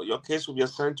available. Your case will be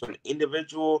assigned to an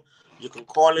individual. You can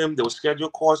call him. They will schedule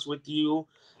calls with you.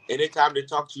 Anytime they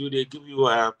talk to you, they give you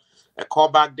a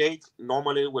callback date,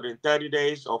 normally within 30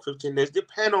 days or 15 days,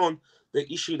 depending on the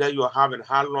issue that you are having,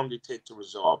 how long it takes to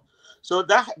resolve. So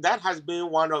that has been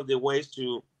one of the ways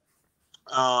to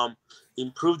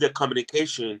improve the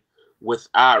communication with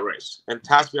IRS, and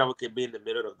Taxpayer Advocate be in the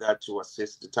middle of that to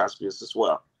assist the taxpayers as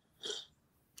well.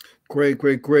 Great,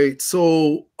 great, great.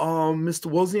 So, Mr.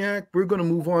 Wozniak, we're going to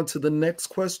move on to the next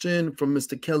question from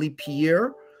Mr. Kelly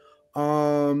Pierre.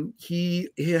 He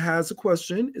has a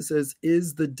question. It says,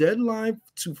 is the deadline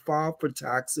to file for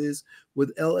taxes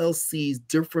with LLCs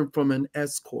different from an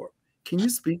S Corp? Can you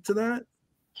speak to that?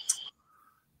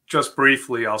 Just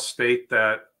briefly, I'll state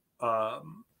that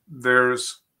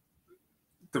there's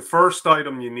the first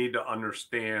item you need to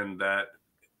understand that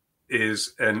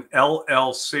is an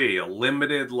LLC, a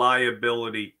limited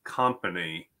liability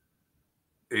company,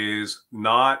 is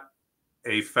not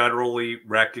a federally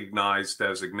recognized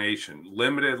designation.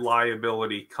 Limited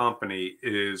liability company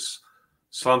is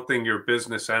something your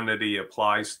business entity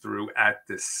applies through at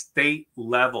the state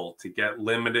level to get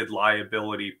limited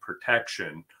liability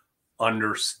protection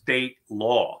under state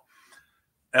law.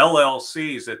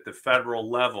 LLCs at the federal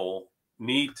level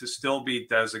need to still be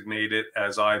designated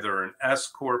as either an S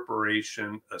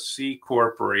corporation, a C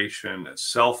corporation, a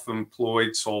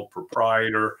self-employed sole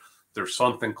proprietor. There's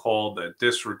something called a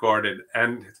disregarded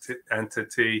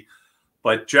entity.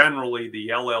 But generally, the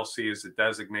LLC is a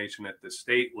designation at the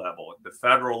state level. At the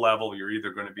federal level, you're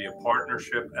either going to be a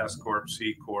partnership, S Corp,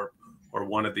 C Corp, or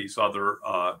one of these other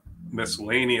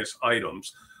miscellaneous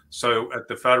items. So at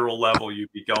the federal level,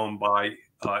 you'd be going by,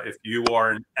 if you are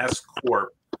an S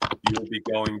Corp, you will be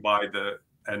going by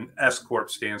and S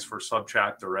Corp stands for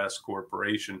Subchapter S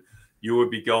Corporation. You would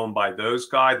be going by those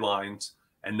guidelines,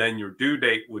 and then your due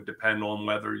date would depend on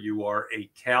whether you are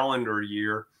a calendar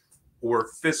year or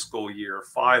fiscal year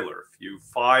filer. If you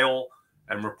file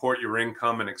and report your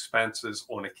income and expenses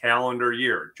on a calendar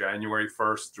year, January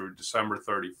 1st through December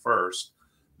 31st,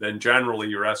 then generally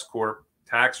your S Corp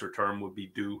tax return would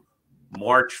be due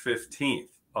March 15th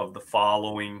of the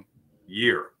following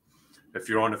year. If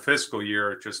you're on a fiscal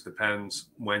year, it just depends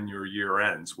when your year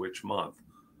ends, which month.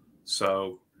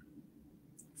 So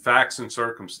facts and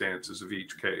circumstances of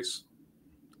each case.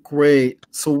 Great.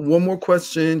 So one more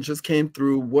question just came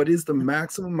through. What is the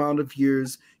maximum amount of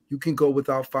years you can go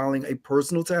without filing a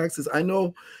personal taxes? I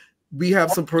know we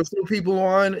have some personal people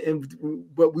on,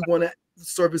 but we want to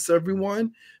service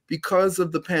everyone. Because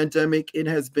of the pandemic, it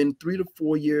has been 3 to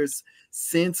 4 years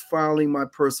since filing my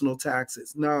personal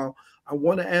taxes. Now, I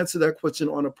want to answer that question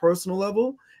on a personal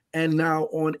level and now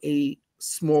on a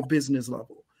small business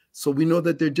level. So we know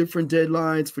that there are different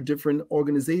deadlines for different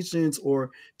organizations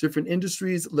or different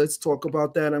industries. Let's talk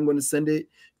about that. I'm going to send it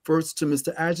first to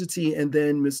Mr. Agiti and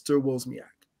then Mr.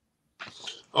 Wozniak.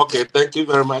 Okay, thank you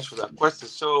very much for that question.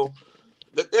 So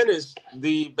the thing is,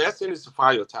 the best thing is to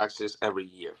file your taxes every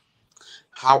year.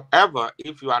 However,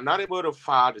 if you are not able to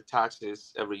file the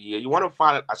taxes every year, you want to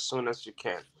file it as soon as you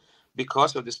can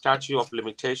because of the statute of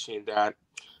limitation that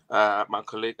my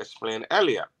colleague explained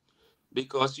earlier.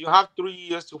 Because you have 3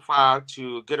 years to file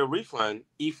to get a refund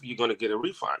if you're going to get a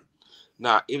refund.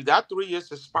 Now, if that 3 years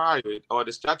expired or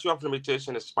the statute of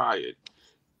limitation expired,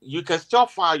 you can still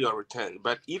file your return.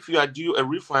 But if you are due a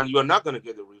refund, you are not going to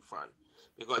get a refund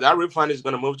because that refund is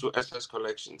going to move to excess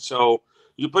collection. So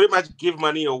you pretty much give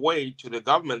money away to the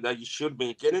government that you should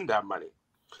be getting that money.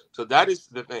 So that is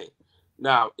the thing.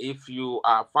 Now, if you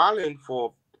are filing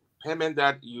for payment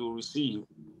that you receive,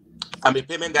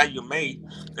 payment that you made,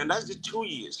 then that's the 2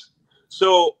 years.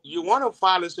 So you want to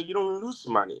file it so you don't lose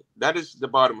money. That is the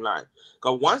bottom line.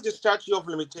 Because once the statute of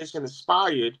limitation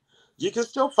expired, you can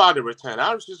still file the return.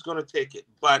 I was just going to take it.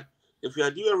 But if you are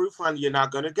due a refund, you're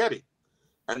not going to get it.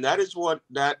 And that is what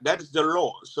that is the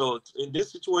law. So in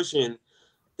this situation,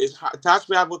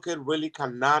 taxpayer advocate really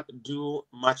cannot do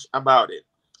much about it.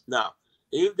 Now,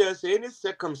 if there's any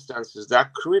circumstances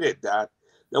that created that,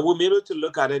 then we'll be able to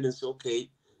look at it and say, okay,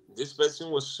 this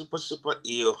person was super, super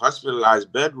ill,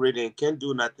 hospitalized, bedridden, can't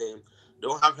do nothing,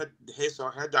 don't have his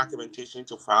or her documentation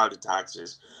to file the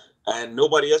taxes, and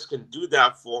nobody else can do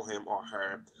that for him or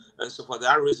her. And so for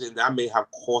that reason, that may have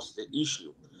caused the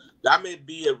issue. That may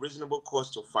be a reasonable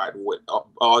cause to fight with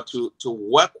or to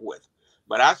work with.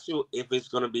 But as to if it's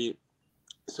going to be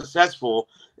successful,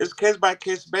 it's case by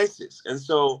case basis. And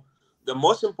so the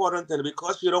most important thing,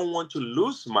 because you don't want to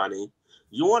lose money,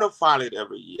 you want to file it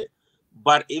every year.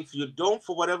 But if you don't,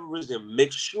 for whatever reason,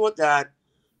 make sure that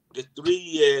the 3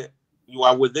 year, you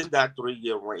are within that 3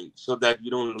 year range so that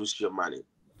you don't lose your money.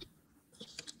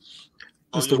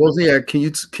 Mr. Wozniak,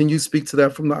 can you speak to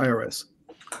that from the IRS?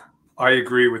 I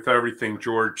agree with everything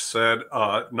George said.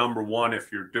 Number one,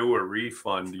 if you're due a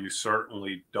refund, you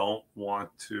certainly don't want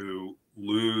to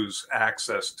lose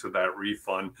access to that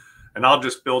refund. And I'll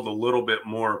just build a little bit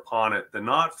more upon it. The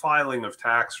not filing of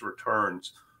tax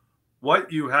returns,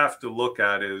 what you have to look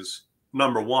at is,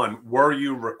 number one, were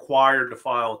you required to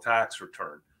file a tax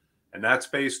return? And that's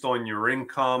based on your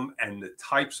income and the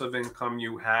types of income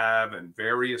you have and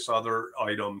various other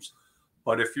items.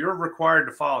 But if you're required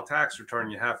to file a tax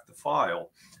return, you have to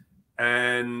file.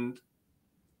 And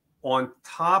on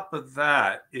top of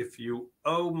that, if you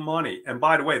owe money, and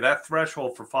by the way, that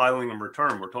threshold for filing a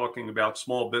return, we're talking about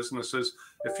small businesses.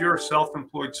 If you're a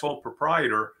self-employed sole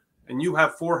proprietor and you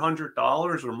have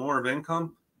 $400 or more of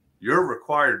income, you're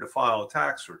required to file a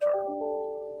tax return.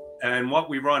 And what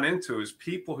we run into is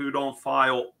people who don't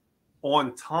file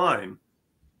on time,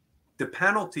 the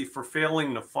penalty for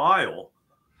failing to file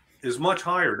is much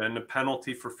higher than the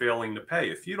penalty for failing to pay.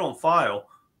 If you don't file,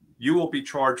 you will be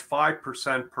charged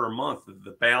 5% per month of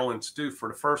the balance due for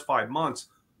the first 5 months.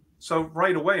 So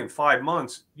right away in 5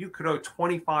 months, you could owe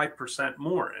 25%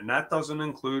 more. And that doesn't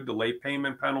include the late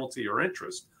payment penalty or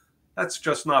interest. That's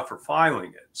just not for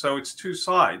filing it. So it's two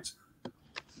sides.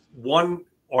 One,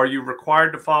 are you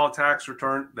required to file a tax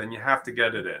return? Then you have to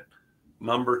get it in.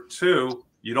 Number two,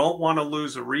 you don't want to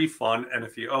lose a refund. And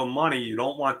if you owe money, you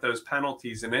don't want those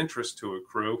penalties and interest to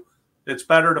accrue. It's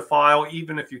better to file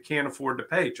even if you can't afford to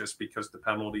pay, just because the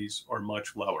penalties are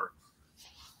much lower.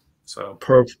 So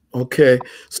perfect. Okay.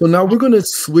 So now we're going to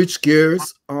switch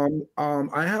gears. I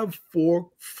have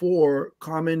four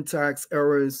common tax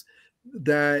errors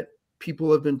that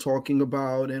people have been talking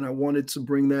about, and I wanted to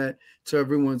bring that to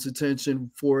everyone's attention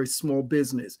for a small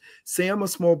business. Say I'm a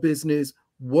small business.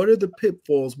 What are the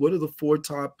pitfalls? What are the 4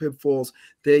 top pitfalls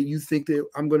that you think that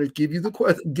I'm going to give you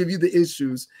the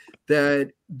issues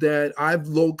that I've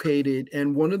located?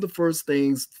 And one of the first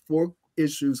things, 4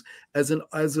 issues as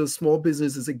a small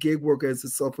business, as a gig worker, as a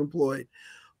self-employed,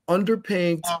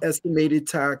 underpaying estimated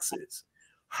taxes.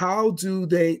 How do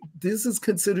this is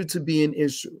considered to be an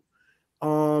issue.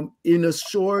 In a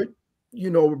short,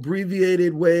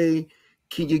 abbreviated way,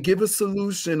 can you give a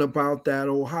solution about that,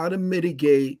 or how to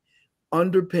mitigate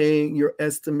underpaying your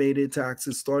estimated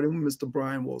taxes, starting with Mr.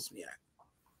 Brian Wozniak?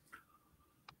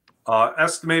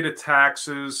 Estimated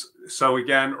taxes. So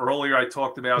again, earlier I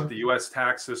talked about the U.S.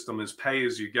 tax system is pay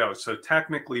as you go. So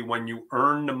technically, when you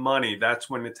earn the money, that's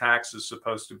when the tax is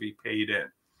supposed to be paid in.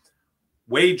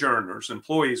 Wage earners,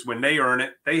 employees, when they earn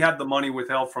it, they have the money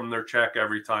withheld from their check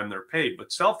every time they're paid.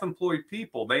 But self-employed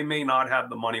people, they may not have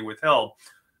the money withheld.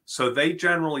 So they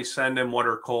generally send in what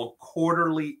are called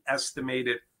quarterly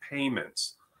estimated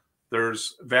payments.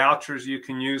 There's vouchers you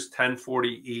can use,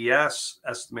 1040 ES,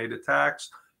 estimated tax.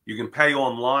 You can pay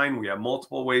online. We have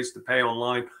multiple ways to pay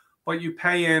online, but you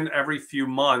pay in every few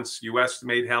months. You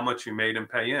estimate how much you made and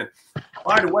pay in.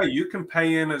 By the way, you can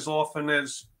pay in as often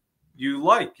as you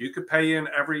like. You could pay in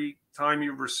every time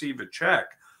you receive a check,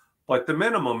 but the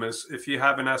minimum is if you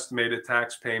have an estimated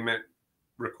tax payment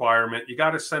requirement, you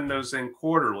got to send those in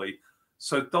quarterly.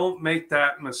 So don't make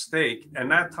that mistake.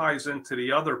 And that ties into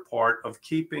the other part of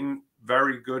keeping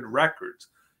very good records.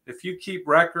 If you keep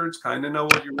records, kind of know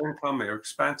what your income, your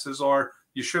expenses are,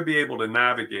 you should be able to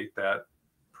navigate that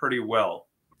pretty well.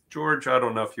 George, I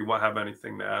don't know if you have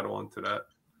anything to add on to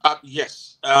that.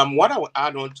 Yes. What I would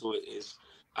add on to it is,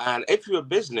 and if you're a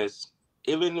business,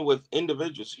 even with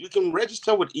individuals, you can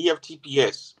register with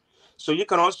EFTPS. So you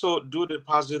can also do the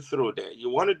deposit through there. You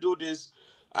want to do this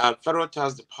federal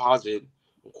tax deposit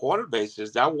on quarter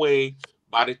basis. That way,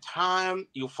 by the time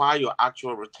you file your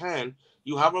actual return,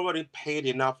 you have already paid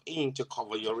enough in to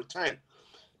cover your return.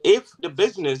 If the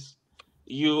business,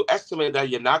 you estimate that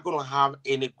you're not going to have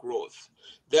any growth,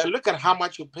 then look at how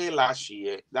much you paid last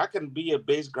year. That can be a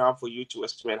base ground for you to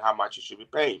estimate how much you should be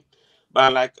paying.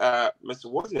 But like Mr.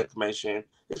 Wozniak mentioned,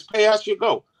 it's pay as you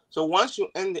go. So once you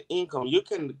earn the income, you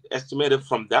can estimate it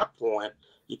from that point.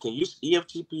 You can use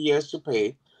EFTPS to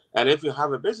pay. And if you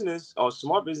have a business or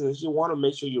small business, you want to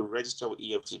make sure you register with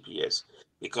EFTPS,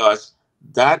 because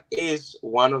that is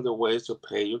one of the ways to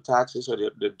pay your taxes or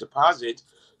the deposit,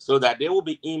 so that they will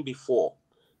be in before.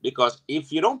 Because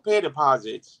if you don't pay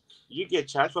deposits, you get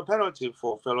charged for penalty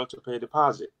for failure to pay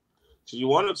deposit. So you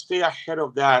want to stay ahead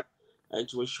of that and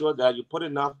to ensure that you put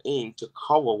enough in to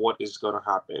cover what is going to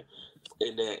happen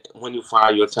when you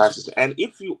file your taxes. And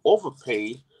if you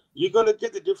overpay, you're going to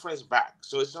get the difference back.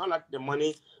 So it's not like the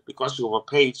money, because you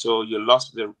overpaid, so you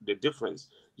lost the difference.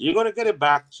 You're going to get it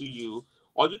back to you,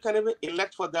 or you can even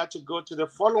elect for that to go to the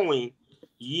following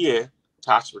year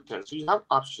tax return. So you have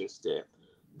options there.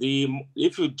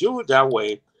 If you do it that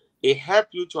way, it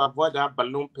helps you to avoid that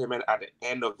balloon payment at the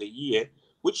end of the year,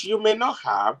 which you may not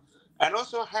have, and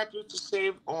also help you to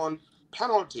save on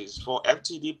penalties for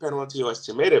FTD penalty or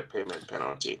estimated payment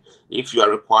penalty if you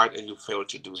are required and you fail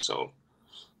to do so.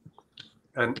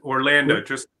 And Orlando,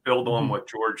 just to build on what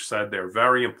George said there,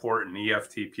 very important,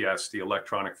 EFTPS, the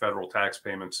Electronic Federal Tax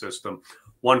Payment System.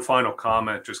 One final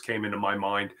comment just came into my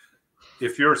mind.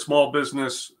 If you're a small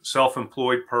business,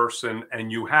 self-employed person, and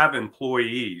you have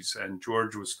employees, and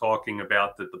George was talking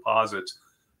about the deposits,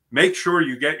 make sure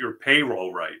you get your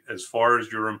payroll right as far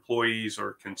as your employees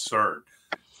are concerned.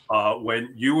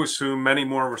 When you assume many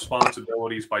more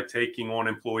responsibilities by taking on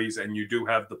employees and you do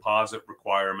have deposit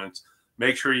requirements,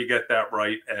 make sure you get that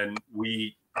right. And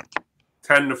we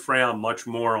tend to frown much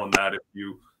more on that if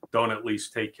you don't at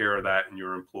least take care of that in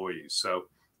your employees. So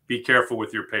be careful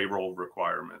with your payroll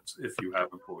requirements if you have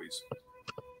employees.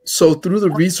 So through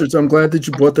the research, I'm glad that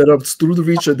you brought that up. Through the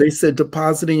research, they said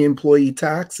depositing employee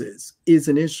taxes is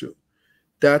an issue.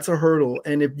 That's a hurdle.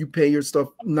 And if you pay your stuff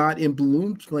not in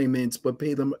balloon payments, but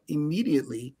pay them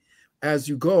immediately as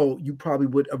you go, you probably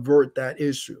would avert that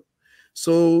issue.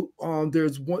 So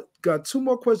got two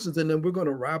more questions, and then we're going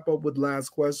to wrap up with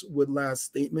last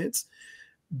statements.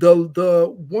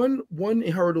 The one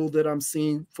hurdle that I'm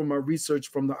seeing from my research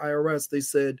from the IRS, they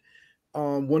said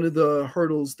one of the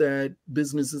hurdles that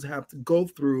businesses have to go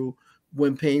through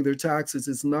when paying their taxes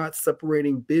is not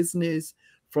separating business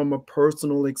from a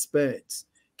personal expense.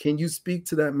 Can you speak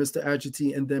to that, Mr.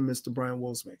 Adjuti, and then Mr. Brian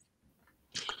Wozniak?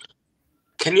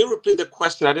 Can you repeat the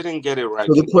question? I didn't get it right.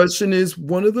 So the question is,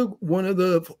 one of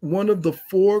the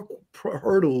four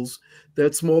hurdles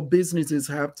that small businesses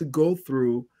have to go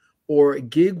through, or a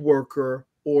gig worker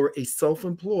or a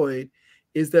self-employed,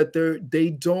 is that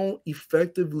they don't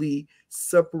effectively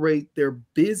separate their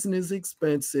business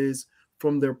expenses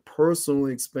from their personal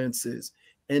expenses.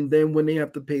 And then when they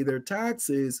have to pay their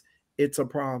taxes, it's a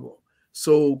problem.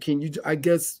 So can you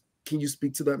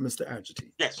speak to that, Mr.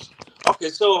 Adjuti? Yes. Okay,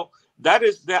 so that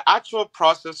is the actual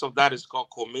process of that is called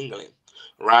commingling,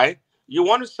 right? You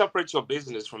want to separate your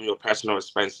business from your personal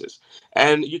expenses.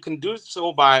 And you can do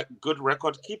so by good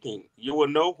record keeping. You will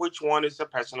know which one is the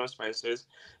personal expenses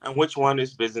and which one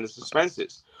is business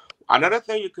expenses. Another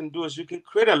thing you can do is you can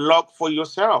create a log for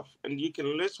yourself, and you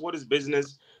can list what is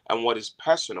business and what is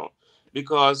personal,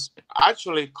 because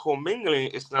actually commingling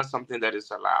is not something that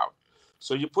is allowed.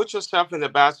 So you put yourself in a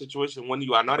bad situation when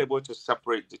you are not able to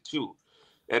separate the two.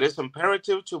 It is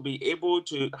imperative to be able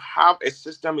to have a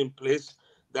system in place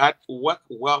that work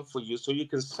well for you so you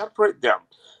can separate them.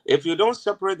 If you don't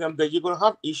separate them, then you're going to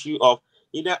have issue of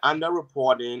either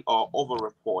underreporting or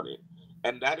overreporting.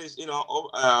 And that is,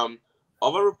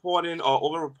 overreporting or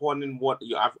overreporting what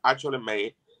you have actually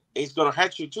made, it's going to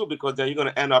hurt you too, because then you're going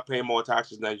to end up paying more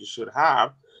taxes than you should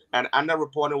have. And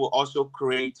underreporting will also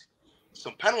create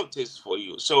some penalties for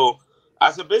you. So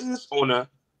as a business owner,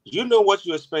 you know what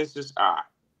your expenses are.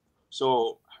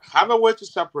 So have a way to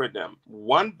separate them.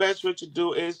 One best way to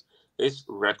do is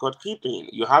record keeping.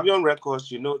 You have your own records.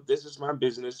 You know, this is my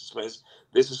business expense.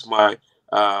 This is my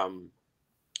um,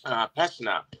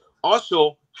 personal.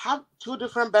 Also, have two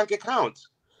different bank accounts.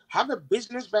 Have a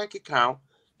business bank account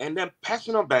and then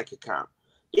personal bank account.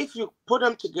 If you put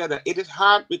them together, it is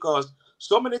hard because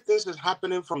so many things is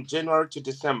happening from January to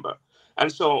December.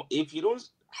 And so if you don't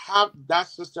have that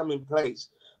system in place,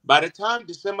 by the time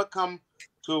December come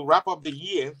to wrap up the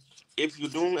year, if you're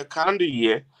doing a calendar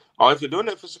year or if you're doing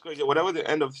a fiscal year, whatever the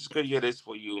end of fiscal year is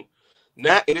for you,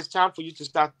 now it is time for you to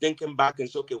start thinking back and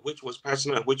say, okay, which was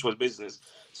personal and which was business.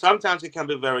 Sometimes it can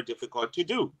be very difficult to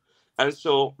do. And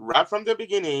so right from the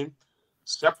beginning,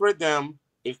 separate them.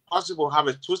 If possible, have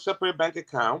a two separate bank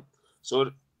account.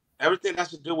 So everything that has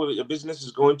to do with your business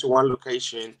is going to one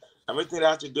location. Everything that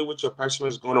has to do with your personal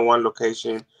is going to one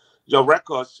location. Your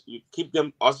records, you keep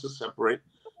them also separate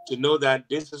to know that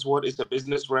this is what is a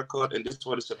business record and this is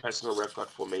what is a personal record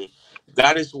for me.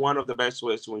 That is one of the best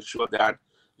ways to ensure that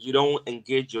you don't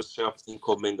engage yourself in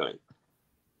commingling.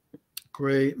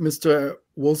 Great. Mr.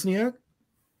 Wozniak?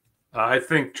 I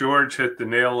think George hit the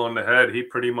nail on the head. He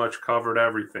pretty much covered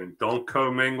everything. Don't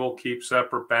commingle, keep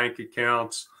separate bank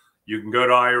accounts. You can go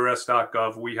to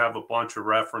irs.gov. We have a bunch of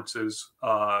references,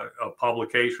 a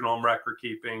publication on record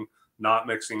keeping, not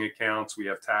mixing accounts. We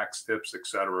have tax tips,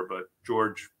 etc. But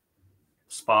George,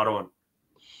 spot on.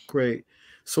 Great.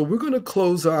 So we're going to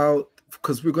close out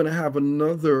because we're going to have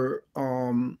another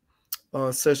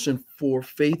session for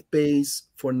faith-based,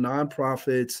 for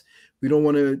nonprofits. We don't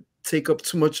want to take up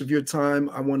too much of your time.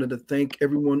 I wanted to thank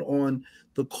everyone on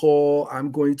the call.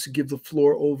 I'm going to give the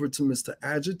floor over to Mr.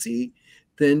 Agiti,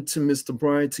 then to Mr.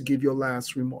 Bryant to give your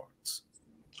last remarks.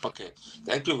 Okay,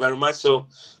 thank you very much. So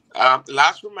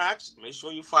last remarks, make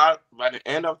sure you file by the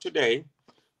end of today.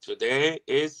 Today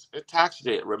is a tax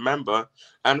day, remember,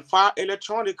 and file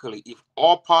electronically if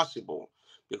all possible,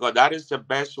 because that is the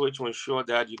best way to ensure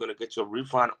that you're going to get your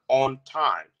refund on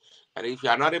time. And if you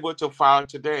are not able to file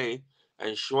today,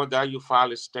 ensure that you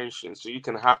file extension so you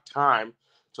can have time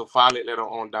to file it later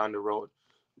on down the road.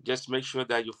 Just make sure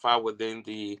that you file within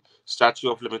the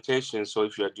statute of limitations. So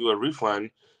if you do a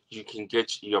refund, you can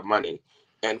get your money.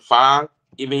 And file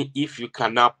even if you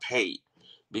cannot pay,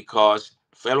 because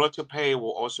failure to pay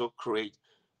will also create,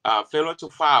 failure to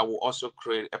file will also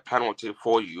create a penalty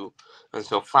for you. And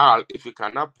so file, if you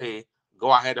cannot pay,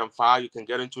 go ahead and file. You can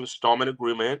get into installment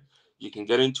agreement. You can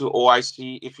get into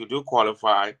OIC if you do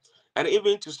qualify. And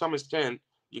even to some extent,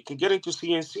 you can get into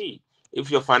CNC if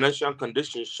your financial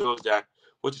condition shows that,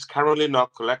 which is currently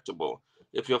not collectible,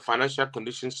 if your financial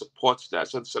condition supports that.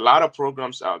 So there's a lot of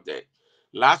programs out there.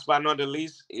 Last but not the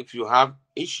least, if you have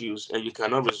issues and you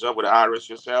cannot resolve with the IRS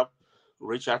yourself,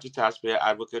 reach out to Taxpayer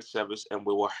Advocate Service and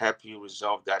we will help you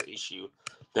resolve that issue.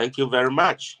 Thank you very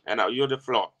much. And I'll yield the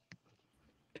floor.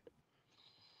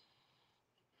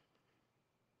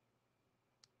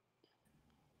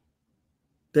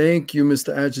 Thank you,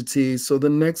 Mr. Agiti. So the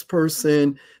next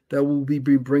person that we'll be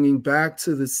bringing back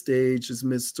to the stage is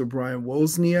Mr. Brian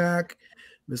Wozniak.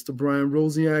 Mr. Brian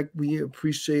Wozniak, we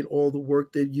appreciate all the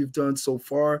work that you've done so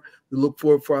far. We look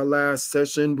forward for our last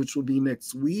session, which will be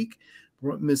next week.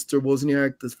 Mr.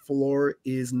 Wozniak, the floor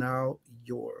is now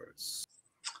yours.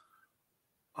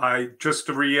 Just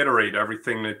to reiterate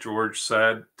everything that George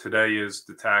said, today is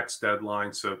the tax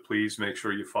deadline, so please make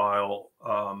sure you file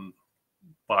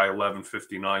by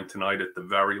 11:59 tonight at the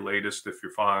very latest if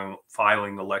you're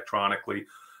filing electronically.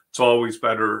 It's always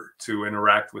better to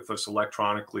interact with us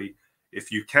electronically.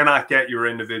 If you cannot get your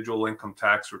individual income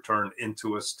tax return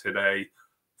into us today,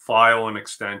 file an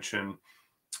extension.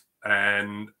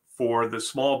 And for the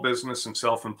small business and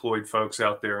self-employed folks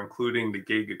out there, including the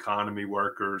gig economy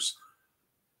workers,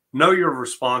 know your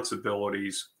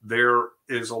responsibilities. There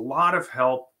is a lot of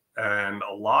help and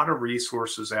a lot of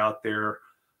resources out there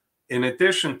in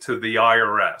addition to the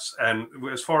IRS. And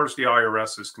as far as the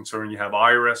IRS is concerned, you have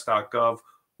irs.gov.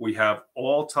 We have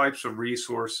all types of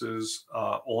resources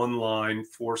online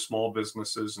for small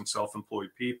businesses and self-employed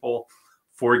people,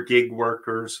 for gig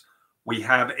workers. We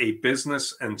have a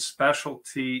business and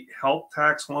specialty help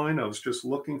tax line. I was just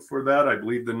looking for that. I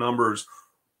believe the number is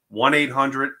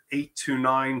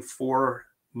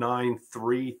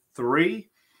 1-800-829-4933.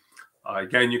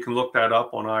 Again, you can look that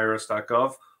up on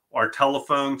irs.gov. Our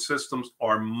telephone systems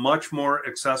are much more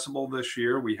accessible this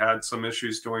year. We had some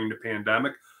issues during the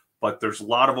pandemic, but there's a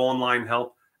lot of online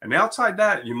help. And outside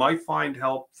that, you might find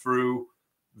help through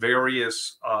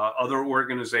various other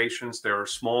organizations. There are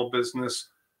small business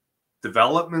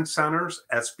development centers,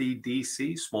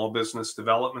 SBDC, small business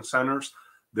development centers.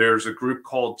 There's a group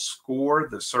called SCORE,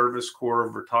 the Service Corps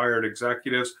of Retired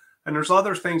Executives. And there's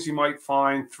other things you might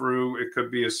find through, it could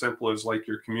be as simple as like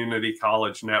your community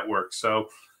college network. So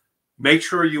make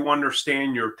sure you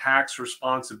understand your tax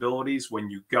responsibilities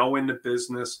when you go into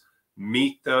business,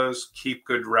 meet those, keep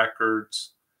good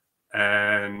records,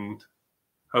 and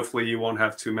hopefully you won't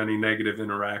have too many negative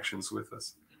interactions with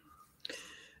us.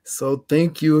 So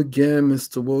thank you again,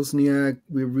 Mr. Wozniak.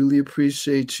 We really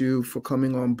appreciate you for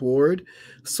coming on board.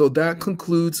 So that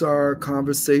concludes our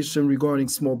conversation regarding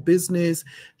small business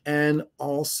and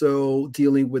also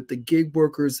dealing with the gig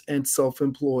workers and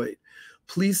self-employed.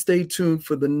 Please stay tuned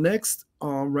for the next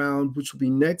round, which will be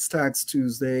next Tax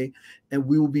Tuesday, and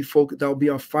we will be focused. That will be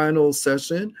our final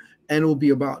session, and it will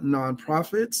be about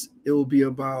nonprofits. It will be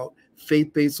about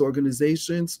faith-based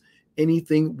organizations,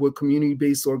 anything with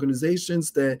community-based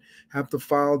organizations that have to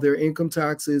file their income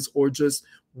taxes or just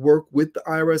work with the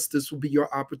IRS. This will be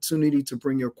your opportunity to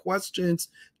bring your questions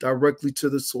directly to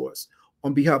the source.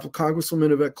 On behalf of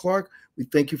Congresswoman Yvette Clarke, we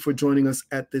thank you for joining us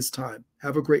at this time.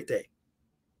 Have a great day.